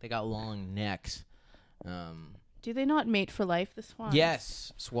 They got long necks. Do they not mate for life, the swans?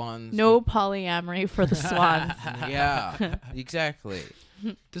 Yes, swans. No polyamory for the swans. Yeah, exactly.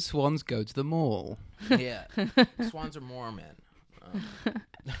 The swans go to the mall. Yeah, swans are Mormon.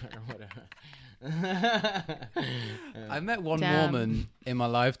 Or whatever. I met one Damn. Mormon in my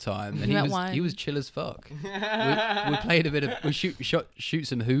lifetime, and You met he one? was chill as fuck. we played a bit of shoot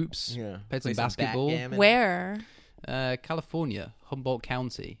some hoops, Yeah. played Play some basketball. backgammon. Where? California, Humboldt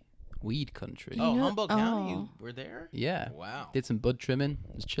County, weed country. Oh, You know- Humboldt County. oh. You were there? Yeah, Wow. did some bud trimming.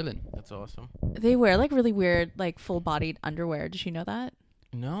 It was chilling. That's awesome. They wear like really weird, like full-bodied underwear. Did you know that?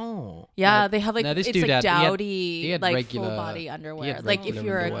 No. Yeah, No, they have like no, this it's dude like had- he had- dowdy, he had like regular- full body he underwear. had Like if regular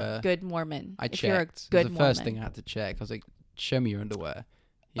you're underwear. a good Mormon. I if checked. you're a It was good the first Mormon. thing I had to check. I was like, "Show me your underwear."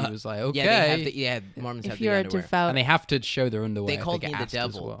 He was like, "Okay." Yeah, they have the, yeah, Mormons have If the you're a underwear. devout, and they have to show their underwear. They if called get me the asked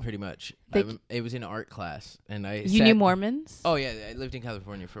as devil, well. pretty much. They- It was in art class, and I you sat- knew Mormons? Oh yeah, I lived in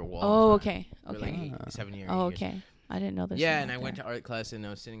California for a while. Oh, okay, For okay. like 7 years. Oh, okay. I didn't know this. Yeah, and I went to art class, and I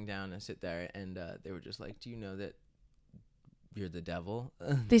was sitting down, and I sit there, and they were just like, "Do you know that you're the devil?"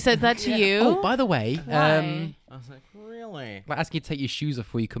 They said that to you. Oh, by the way, Why? I was like, "Really? like asking you to take your shoes off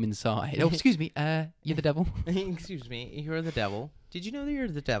before you come inside. Oh, excuse me, you're the devil. Excuse me, you're the devil. Did you know that you're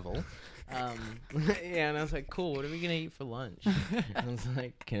the devil?" Yeah, and I was like, "Cool. What are we gonna eat for lunch?" I was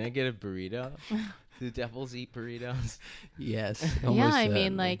like, "Can I get a burrito?" Do devils eat burritos? Yes. Yeah, almost I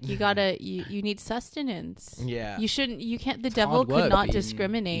mean, certainly. like you need sustenance. Yeah. You can't. The It's devil hard could work not being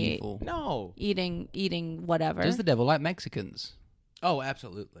discriminate evil. No. eating whatever. Does the devil like Mexicans? Oh,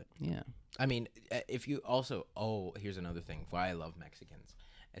 absolutely. Yeah. I mean, if you also, here's another thing why I love Mexicans.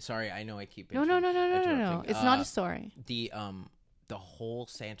 Sorry, I know I keep No. interrupting. It's not a story. The whole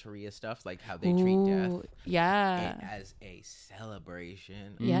Santeria stuff, like how they treat death Yeah. as a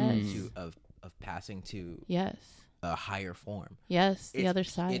celebration Yes. of passing to Yes. a higher form. Yes. The It's- other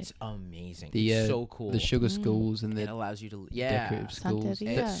side. It's amazing. The It's so cool. The sugar schools and it the allows you to decorative schools.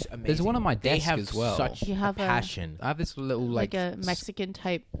 Santeria. It's amazing. There's one on my They desk have as well. Such You have a- passion. I have this little like a s- Mexican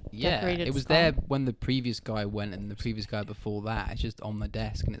type Yeah, decorated it was skull. there when the previous guy went, and the previous guy before that. It's just on my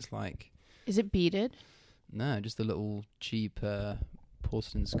desk, and it's like, Is it beaded? no, just a little cheap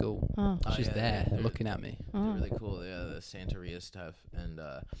porcelain skull. Oh. It's just yeah, there they're- looking at me. They're Oh. really cool. Yeah, the Santeria stuff, and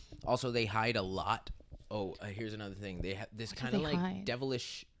also they hide a lot. Oh, here's another thing. They have this What do kind of they like hide?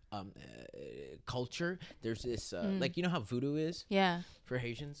 devilish culture. There's this like you know how voodoo is Yeah. for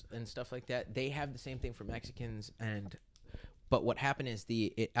Haitians and stuff like that. They have the same thing for Mexicans, and but what happened is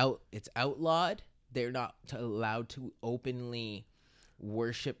it's outlawed. They're not allowed to openly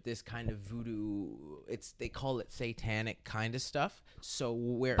worship this kind of voodoo. They call it satanic kind of stuff. So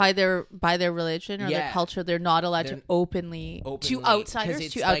where By their religion or their Yeah. culture, they're not allowed to They're- openly to openly- outsiders. 'cause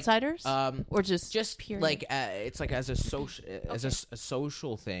it's To like, outsiders, or just period? like it's like as a social a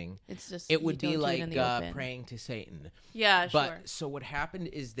social thing. it's just It you would be don't do it like in the open. praying to Satan. Yeah, But sure. so what happened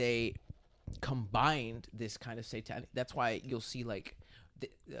is they combined this kind of satanic. That's why you'll see like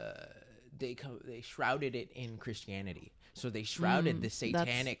they shrouded it in Christianity. So they shrouded the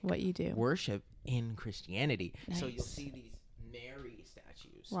satanic That's what you do. worship in Christianity. So you'll Nice. see these Mary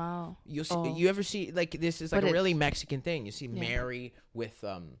statues. Wow. You'll see, Oh. you ever see like this is like But a really it's- Mexican thing. You see Yeah. Mary with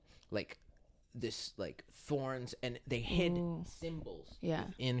like this like thorns, and they hid Ooh. symbols Yeah.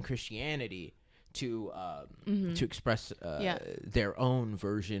 in Christianity to express Yeah. their own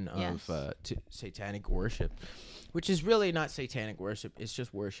version of Yes. satanic worship, which is really not satanic worship. It's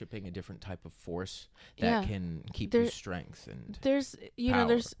just worshiping a different type of force that Yeah. can keep There- you strength and There's power.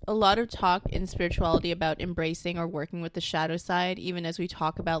 there's a lot of talk in spirituality about embracing or working with the shadow side, even as we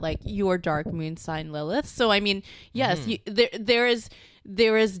talk about like your dark moon sign Lilith. So I mean, yes, there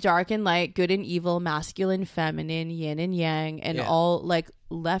is dark and light, good and evil, masculine, feminine, yin and yang, and Yeah. all like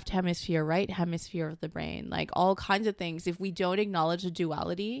left hemisphere, right hemisphere of the brain, like all kinds of things. If we don't acknowledge the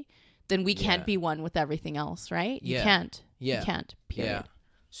duality, then we can't Yeah. be one with everything else, right? You Yeah. can't. Yeah. You can't. Period. Yeah.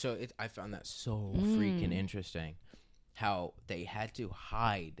 So I found that so freaking interesting, how they had to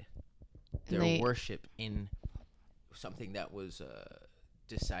hide their They- worship in something that was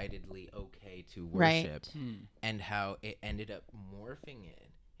decidedly okay to Right. worship, and how it ended up morphing it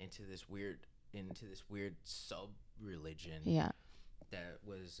into this weird sub religion Yeah. that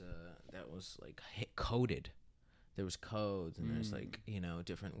was like coded. There was codes, and there's like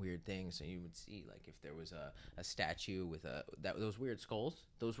different weird things. So you would see like if there was a statue with those weird skulls,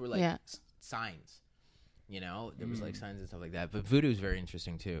 those were like Yeah. signs. There was like signs and stuff like that. But voodoo is very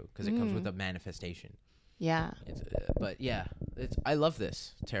interesting too because it comes with a manifestation. Yeah. But yeah, I love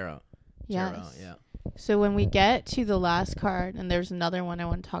this tarot. Yes. Tarot, yeah. So when we get to the last card, and there's another one I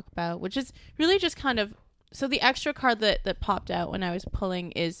want to talk about, which is really just kind of, so the extra card that popped out when I was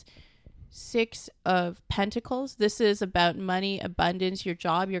pulling is Six of Pentacles. This is about money, abundance, your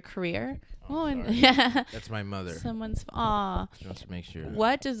job, your career. Oh, and sorry. yeah, That's my mother. someone's Just to make sure.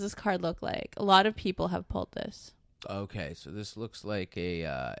 What does this card look like? A lot of people have pulled this. Okay, so this looks like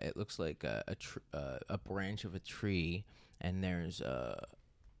a branch of a tree, and there's oh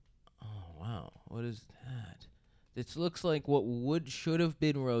wow, what is that? This looks like what should have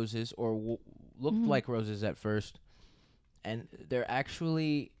been roses, or looked like roses at first, and they're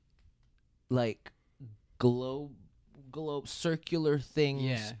actually like globe circular things.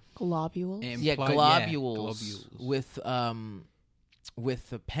 Yeah. Globules. Yeah, Implied- globules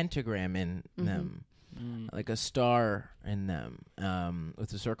with a pentagram in them. Like a star in them,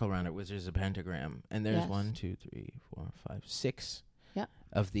 with a circle around it, which is a pentagram. And there's Yes. 1, 2, 3, 4, 5, 6 Yeah.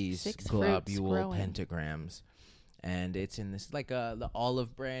 of these 6 fruits globule growing. pentagrams. And it's in this, like the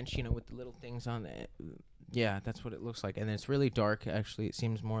olive branch, with the little things on it. Yeah, that's what it looks like. And it's really dark, actually. It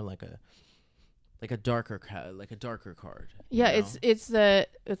seems more like a darker card. Yeah, you know? it's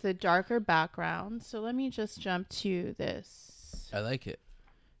with a darker background. So let me just jump to this. I like it.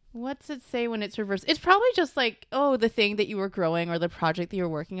 What's it say when it's reversed? It's probably just like, oh, the thing that you were growing or the project that you're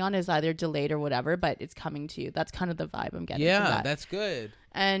working on is either delayed or whatever, but it's coming to you. That's kind of the vibe I'm getting from Yeah, that. that's good.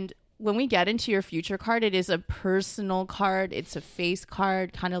 And when we get into your future card, it is a personal card. It's a face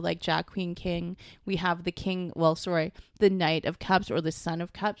card, kind of like Jack, Queen, King. We have the King, the Knight of Cups or the Son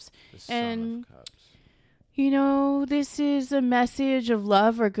of Cups. The Son And of Cups. this is a message of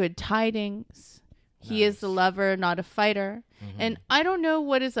love or good tidings. He is the lover, not a fighter. And I don't know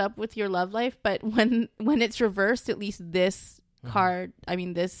what is up with your love life, but when it's reversed, at least this card,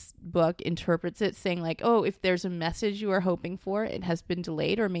 this book interprets it saying like, oh, if there's a message you are hoping for, it has been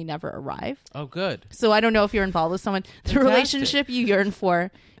delayed or may never arrive. Oh, good. So I don't know if you're involved with someone. The Fantastic. relationship you yearn for,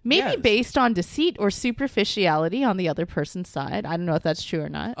 maybe Yes. based on deceit or superficiality on the other person's side. I don't know if that's true or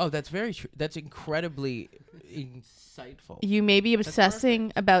not. Oh, that's very true. That's incredibly insightful. You may be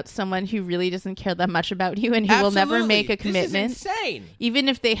obsessing about someone who really doesn't care that much about you and who will never make a commitment, This is insane. even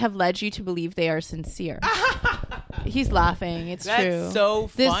if they have led you to believe they are sincere. He's laughing. It's That's true. so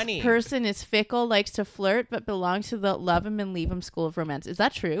This funny. person is fickle, likes to flirt, but belongs to the love him and leave him school of romance. Is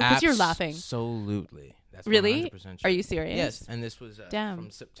that true? Because you're laughing. Absolutely. That's Really? 100% true. Are you serious? Yes, and this was Damn.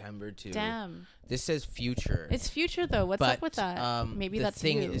 from September to. Damn. This says future. It's future though. What's but, up with that? Maybe the that's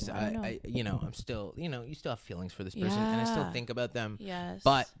thing you. is, I don't know. I'm still, you still have feelings for this person, and I still Yeah. think about them. Yes.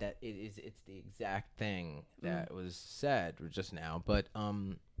 But that it's the exact thing that was said just now. But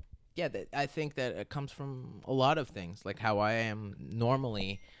yeah, I think that it comes from a lot of things, like how I am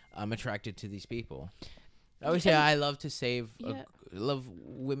normally attracted to these people. I always say I love to save. Yeah. Love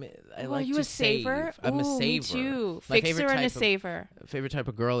women. I Oh, like are you to a saver? save. I'm a Ooh, saver. Me too. My Fixer and a saver. Favorite type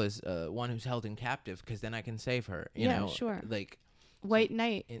of girl is one who's held in captive, because then I can save her. You Yeah, know, sure. Like White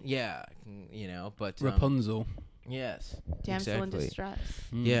Knight. yeah, but Rapunzel. Yes. damsel in Exactly. distress.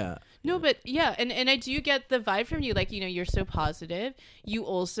 Yeah. No, but yeah, and I do get the vibe from you. Like, you're so positive. You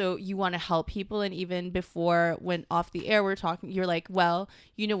also, you want to help people. And even before, when off the air we're talking, you're like, well,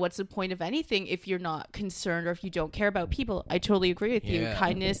 what's the point of anything if you're not concerned or if you don't care about people? I totally agree with you. Yeah.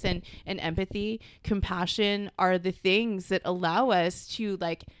 Kindness and empathy, compassion are the things that allow us to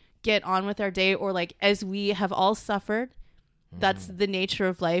like get on with our day, or like, as we have all suffered. That's the nature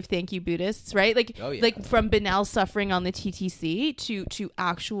of life. Thank you, Buddhists, right? Like, Oh, yeah. like from banal suffering on the TTC to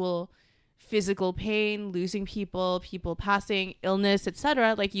actual physical pain, losing people passing, illness,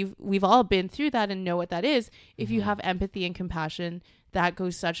 etc. Like we've all been through that and know what that is. If you have empathy and compassion, that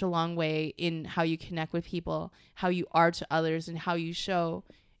goes such a long way in how you connect with people, how you are to others, and how you show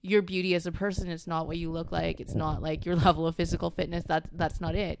your beauty as a person. It's not what you look like. It's not like your level of physical fitness. That's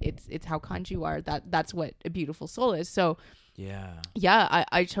not it. It's how kind you are. That's what a beautiful soul is. So yeah,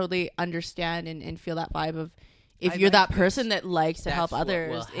 I totally understand and feel that vibe of if you're that person that likes to help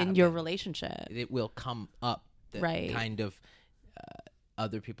others in your relationship. It will come up that Right. kind of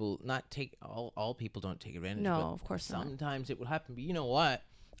other people not take all people don't take advantage. No, but of course not. sometimes it will happen. But you know what?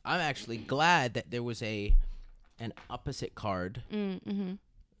 I'm actually glad that there was an opposite card. Mm-hmm.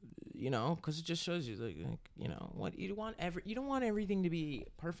 Because it just shows you like what you don't want everything to be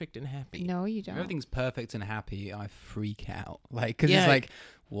perfect and happy. No, you If don't. everything's perfect and happy, I freak out. Like, because Yeah. it's like,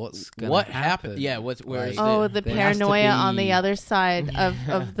 what's gonna What happen? happened? Yeah, where's Oh, the there has to paranoia on the be- other side of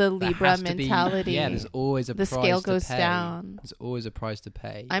the there Libra has to be- mentality. yeah, there's always a The price scale to goes pay. down. There's always a price to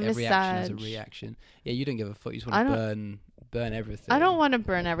pay. I'm a Every action has a Sag. reaction. Yeah, you don't give a fuck. You just I want to don't- burn everything. I don't want to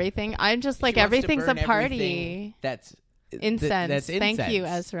burn everything. I'm just like, She wants to everything's a burn party. everything That's Incense. That's incense. Thank you,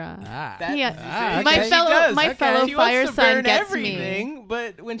 Ezra. Ah. That- Yeah. Ah, My okay. fellow- She does. my fellow She wants fire to sign burn gets me. everything,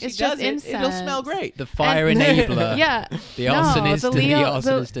 but when she It's does just it, it'll smell incense. great. The fire And- enabler. Yeah. The No, arsonist and the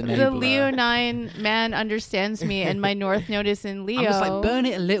arsonist the enabler. Leonine man understands me, and my North Node in Leo. I'm just like, burn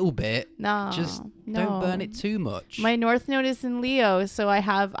it a little bit. No, Just no. don't burn it too much. My North Node is in Leo, so I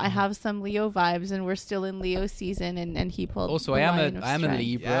have some Leo vibes, and we're still in Leo season. And he pulled. Also, the I Lion of am a Strength.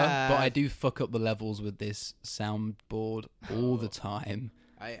 Libra, Yeah. but I do fuck up the levels with this soundboard all the time.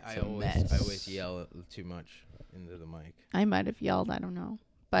 I a mess. always yell too much into the mic. I might have yelled. I don't know,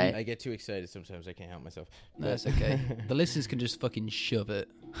 but I get too excited sometimes. I can't help myself. No, it's okay. The listeners can just fucking shove it.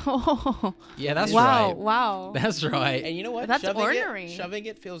 oh, Yeah, that's wow, right. wow, That's right. And you know what? That's shoving ornery. Shoving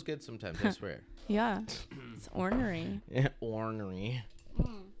it feels good sometimes. I swear. yeah, it's ornery. Ornery.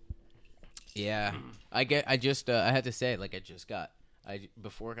 Yeah, I had to say, like,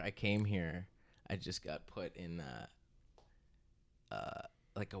 before I came here, I just got put in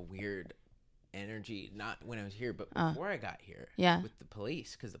like a weird energy. Not when I was here, but before I got here. Yeah. With the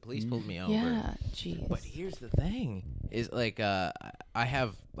police, because the police pulled me over. Yeah, jeez. But here's the thing: is like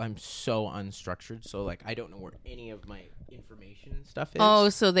I'm so unstructured, so like I don't know where any of my information and stuff is. Oh,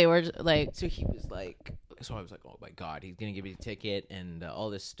 so they were like, So he was like, so I was like, oh my God, he's going to give me a ticket and all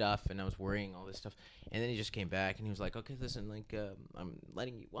this stuff. And I was worrying all this stuff. And then he just came back and he was like, okay, listen, like, I'm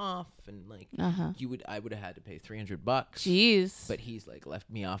letting you off. And like, I would have had to pay $300. jeez. But he's like left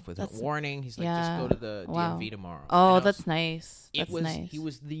me off with That's- a warning. He's like, yeah. just go to the Wow. DMV tomorrow. Oh, And I that's was- nice. That's nice. He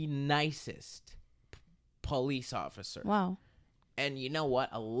was the nicest police officer. Wow. And you know what?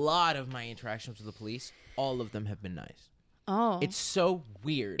 A lot of my interactions with the police, all of them have been nice. Oh, It's so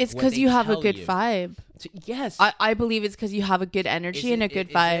weird. it's what because they you have a tell good you. vibe. So, yes. I believe it's because you have a good energy Is and a it- good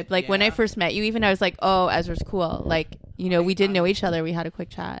is vibe. it? Like when I Yeah. first met you, even I was like, oh, Ezra's cool. Like, we did know each other. We had a quick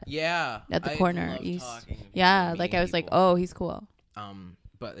chat Yeah, at the I corner. love East. talking to Yeah, people, like meeting I was like, people. oh, he's cool.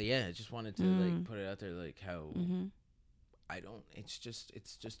 But yeah, I just wanted to like put it out there, like how I don't. It's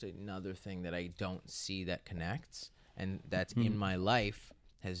just another thing that I don't see that connects, and that's in my life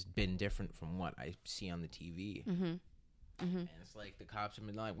has been different from what I see on the TV. And it's like the cops have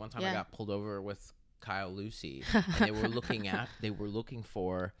been like, one time I Yeah. got pulled over with Kyle Lucy, and they were looking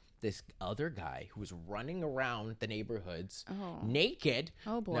for this other guy who was running around the neighborhoods naked.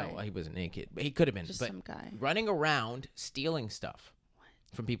 Oh, boy. No, he wasn't naked, but he could have been. Just but some guy. running around stealing stuff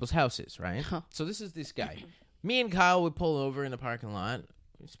from people's houses, right? So this is this guy. Me and Kyle would pull over in the parking lot.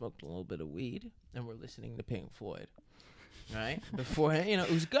 We smoked a little bit of weed, and we're listening to Pink Floyd. Right? Before,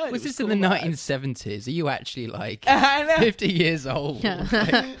 it was good. Was It this cool in the vibes. 1970s? Are you actually like I know. 50 years old?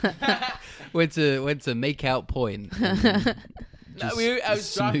 Like, went to make out point. and Just I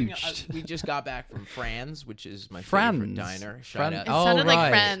was dropping. smooched. We just got back from Franz, which is my Franz. favorite diner. Shout Fran- out. It Oh, sounded right. like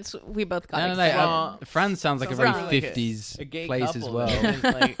friends. We both got No, excited. France sounds like a Sounds very like a- 50s a gay place couple as well. that live,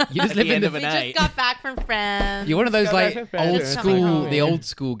 like, You just at live the in end the- of a We night. just got back from friends. You're one of those Got like back from old France. school, Yeah. the old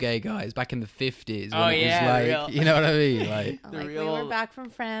school gay guys back in the 50s. When Oh, it yeah, was real. like, you know what I mean? Like, The Like we real were back from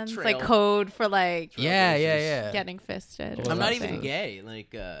friends. trail- Like code for like yeah. getting fisted. or I'm I'm not something. even gay,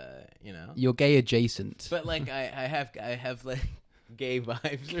 like you know. You're gay adjacent. But like I have like gay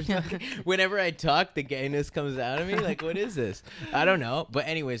vibes or something. Whenever I talk, the gayness comes out of me. Like, what is this? I don't know. But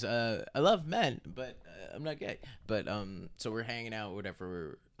anyways, I love men, but I'm not gay. But so we're hanging out,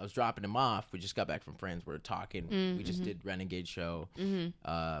 whatever. I was dropping him off. We just got back from friends. We're talking. We just did Renegade show,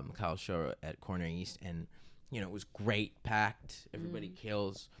 Kyle's show at Corner East, and you know it was great, packed. Everybody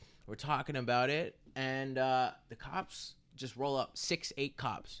kills. We're talking about it, and the cops just roll up 6-8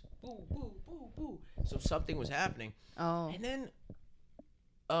 cops. Boo, boo, boo, boo. So something was happening. Oh. And then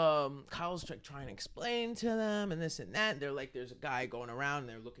Kyle's like trying to explain to them and this and that. They're like, there's a guy going around and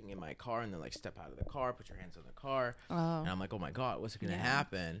they're looking in my car and they're like, step out of the car, put your hands on the car. Oh. And I'm like, oh my God, what's going to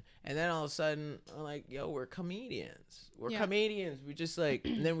happen? And then all of a sudden, I'm like, yo, we're comedians. We're comedians. We just like,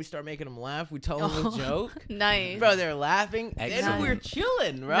 and then we start making them laugh. We tell them a joke. Nice. Bro, they're laughing. Excellent. Then we're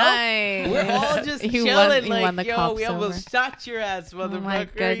chilling, bro. Nice. We're all just You chilling. won the Like, yo, cops we over. almost shot your ass, my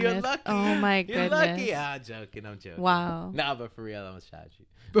motherfucker. You're goodness. lucky. Oh my You're lucky. goodness. I'm joking. Wow. Nah, but for real, I almost shot you.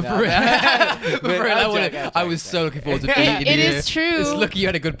 But No, for real, but but for real, I'm joking, I'm I was so joking. looking forward to beating It you. is true. It's lucky you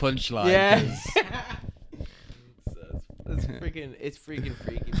had a good punchline. Yeah. 'cause- So it's freaking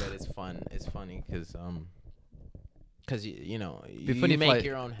freaky, but it's fun. It's funny because you know Be you funny if, make like-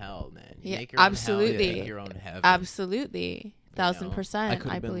 your own hell, man. You Yeah, make your own hell, absolutely. you make your own heaven. Absolutely. you know? 1000%. could've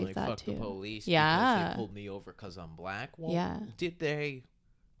I been believe like, that fuck too. the police Yeah. because they pulled me over because I'm black. Well, Yeah. did they?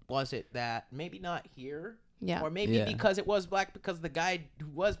 Was it that? Maybe not here. Yeah. Or maybe Yeah. because it was black because the guy who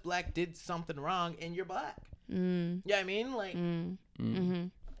was black did something wrong and you're black. Mm. Yeah, I mean, like Mm-hmm.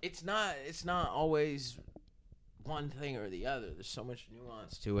 it's not always one thing or the other. There's so much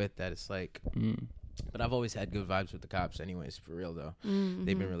nuance to it that it's like. Mm. But I've always had good vibes with the cops, anyways. For real though, Mm-hmm.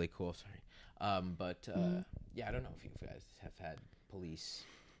 they've been really cool. Sorry, yeah, I don't know if you guys have had police.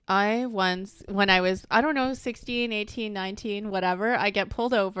 I once, when I was, I don't know, 16, 18, 19, whatever, I get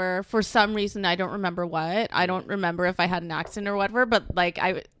pulled over for some reason. I don't remember what. I don't remember if I had an accident or whatever, but like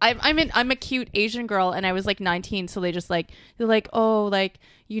I'm a cute Asian girl and I was like 19. So they're like, oh, like,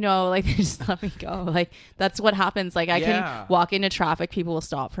 you know, like they just let me go. Like that's what happens. Like I can walk into traffic, people will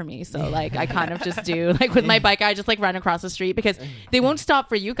stop for me. So like I kind of just do like with my bike, I just like run across the street because they won't stop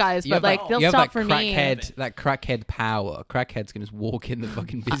for you guys, You but have like that- they'll you have stop that for me. That crackhead power. Crackheads can just walk in the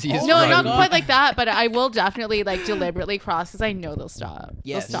fucking busiest No, road. not quite like that, but I will definitely like deliberately cross because I know they'll stop.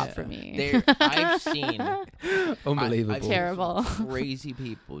 Yes. They'll stop Yeah. for me. I've seen Unbelievable. I've seen Terrible. crazy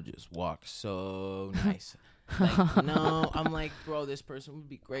people just walk so nice. Like, no, I'm like, bro, this person would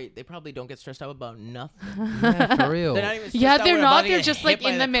be great. They probably don't get stressed out about nothing. Yeah, for real. They're not even stressed Yeah, out they're when not. about to They're get just hit like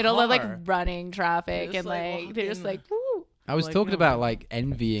by in the middle of like car. running traffic Just, and like, like they're just walking. like, woo. I was Like, talking no, about man. like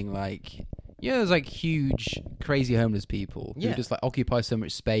envying like there's like huge crazy homeless people who Yeah. just like occupy so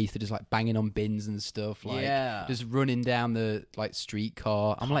much space. They're just like banging on bins and stuff, like Yeah. just running down the like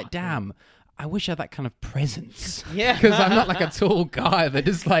streetcar. I'm like, damn, I wish I had that kind of presence. Yeah. Because I'm not like a tall guy, but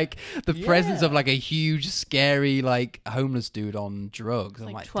just like the presence of Yeah. like a huge, scary, like homeless dude on drugs. I'm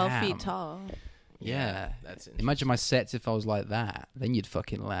Like like 12 damn. feet tall. Yeah. That's Imagine my sets if I was like that. Then you'd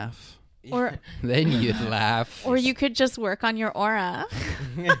fucking laugh. Or Then you'd laugh. or you could just work on your aura.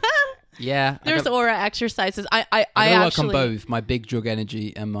 Yeah. There's aura exercises. I I actually work on both my big drug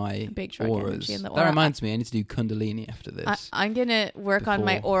energy and my Big drug auras. energy and the That aura. reminds me, I need to do Kundalini after this. I'm gonna work on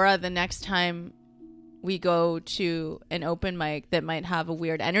my Before. aura the next time we go to an open mic that might have a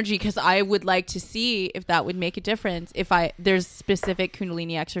weird energy because I would like to see if that would make a difference. If there's specific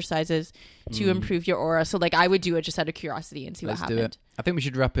Kundalini exercises to improve your aura, so like I would do it just out of curiosity and see Let's what do happened. it. I think we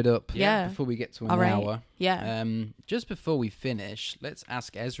should wrap it up. Yeah. Before we get to an All right. hour. Yeah. Just before we finish, let's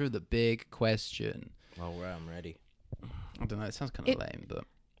ask Ezra the big question. Well, I'm ready. I don't know. It sounds kind of lame, but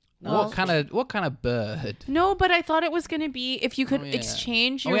Well- what kind of bird? No, but I thought it was gonna be if you could Oh, yeah.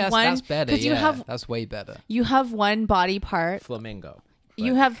 exchange Oh, your yeah, one that's better. because Yeah, that's way better. you have one body part. Flamingo.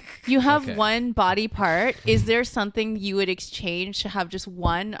 You have Okay. one body part. Is there something you would exchange to have just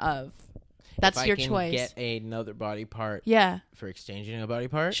one of? That's If your I can choice. Get another body part Yeah, for exchanging a body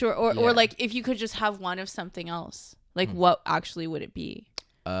part. sure. Or Yeah. like if you could just have one of something else, like what actually would it be?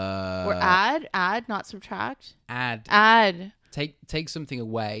 Or Uh, add, not subtract. Add. Add. Take something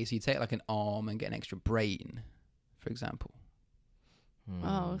away. So you take like an arm and get an extra brain, for example.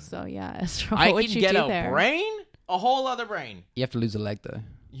 Oh, so yeah. Ezra, I what would can you get do a there? brain. a whole other brain. You have to lose a leg though.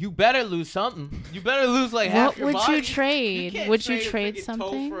 You better lose something. You better lose like half What your would body. you trade? can't Would you a trade freaking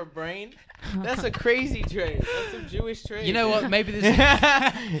something? toe for a brain? That's a crazy trade. That's some Jewish trade. You know what? Maybe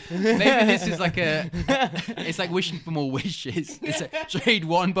this is like it's like wishing for more wishes. It's like trade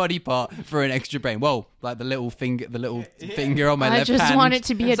one body part for an extra brain. Whoa, like the little finger on my I left just hand. want it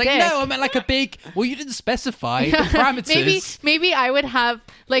to be It's a like, dick. no, I meant like a big. Well, you didn't specify the parameters. maybe I would have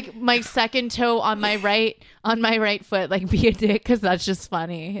like my second toe on my right foot like be a dick because that's just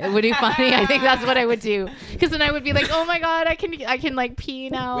funny. It would be funny. I think that's what I would do because then I would be like, oh my god, I can like pee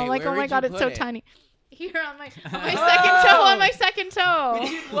now. Wait, like where oh my would god, you it's so put it? tiny. Here on my second toe, on my second toe.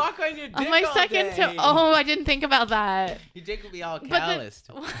 You walk on your dick On my all second day. toe. Oh, I didn't think about that. Your dick will be all But calloused.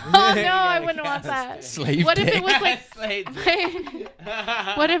 oh no, I wouldn't want that. Slave What if dick. it was like Slave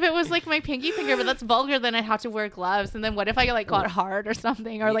what if it was like my pinky finger, but that's vulgar, then I'd have to wear gloves, and then what if I like got hard or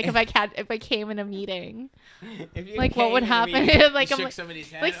something, or like if I came in a meeting, If you like what came would in a happen? meeting, Like you I'm shook like, somebody's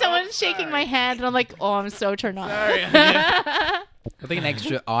hand. like Oh, someone's shaking sorry. my hand, and I'm like, oh, I'm so turned on. Sorry. I think an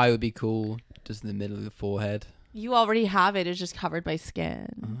extra eye would be cool, just in the middle of the forehead. You already have it. It's just covered by skin.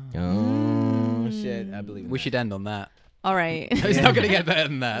 Oh shit! I believe. We should end on that. All right. It's not going to get better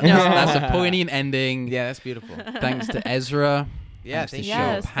than that. No. That's a poignant ending. Yeah, that's beautiful. Thanks to Ezra. Yeah, Thanks to thank you.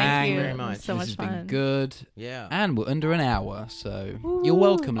 Yes, Shop thank Hang. you very much. So This much has fun. been good. Yeah. And we're under an hour, so you're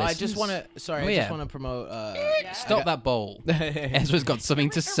welcome, I listeners. just want to. Sorry, Oh, I yeah. just want to promote. Stop that bowl. Ezra's got something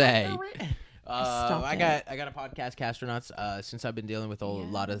to say. Stop I it. got a podcast, Castronauts. Since I've been dealing with a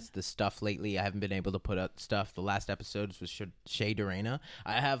lot of the stuff lately, I haven't been able to put out stuff. The last episodes was Shay Dorena.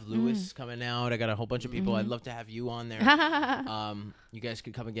 I have Lewis coming out. I got a whole bunch of people. I'd love to have you on there. You guys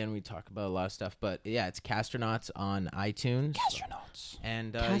could come again. We talk about a lot of stuff, but yeah, it's Castronauts on iTunes. Astronauts.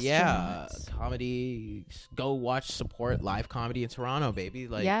 And Castronauts. comedy. Go watch, support live comedy in Toronto, baby.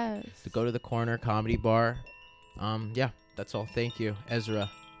 Like, Yes. to go to the Corner Comedy Bar. Yeah, that's all. Thank you, Ezra.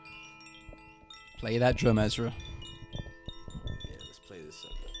 Play that drum, Ezra.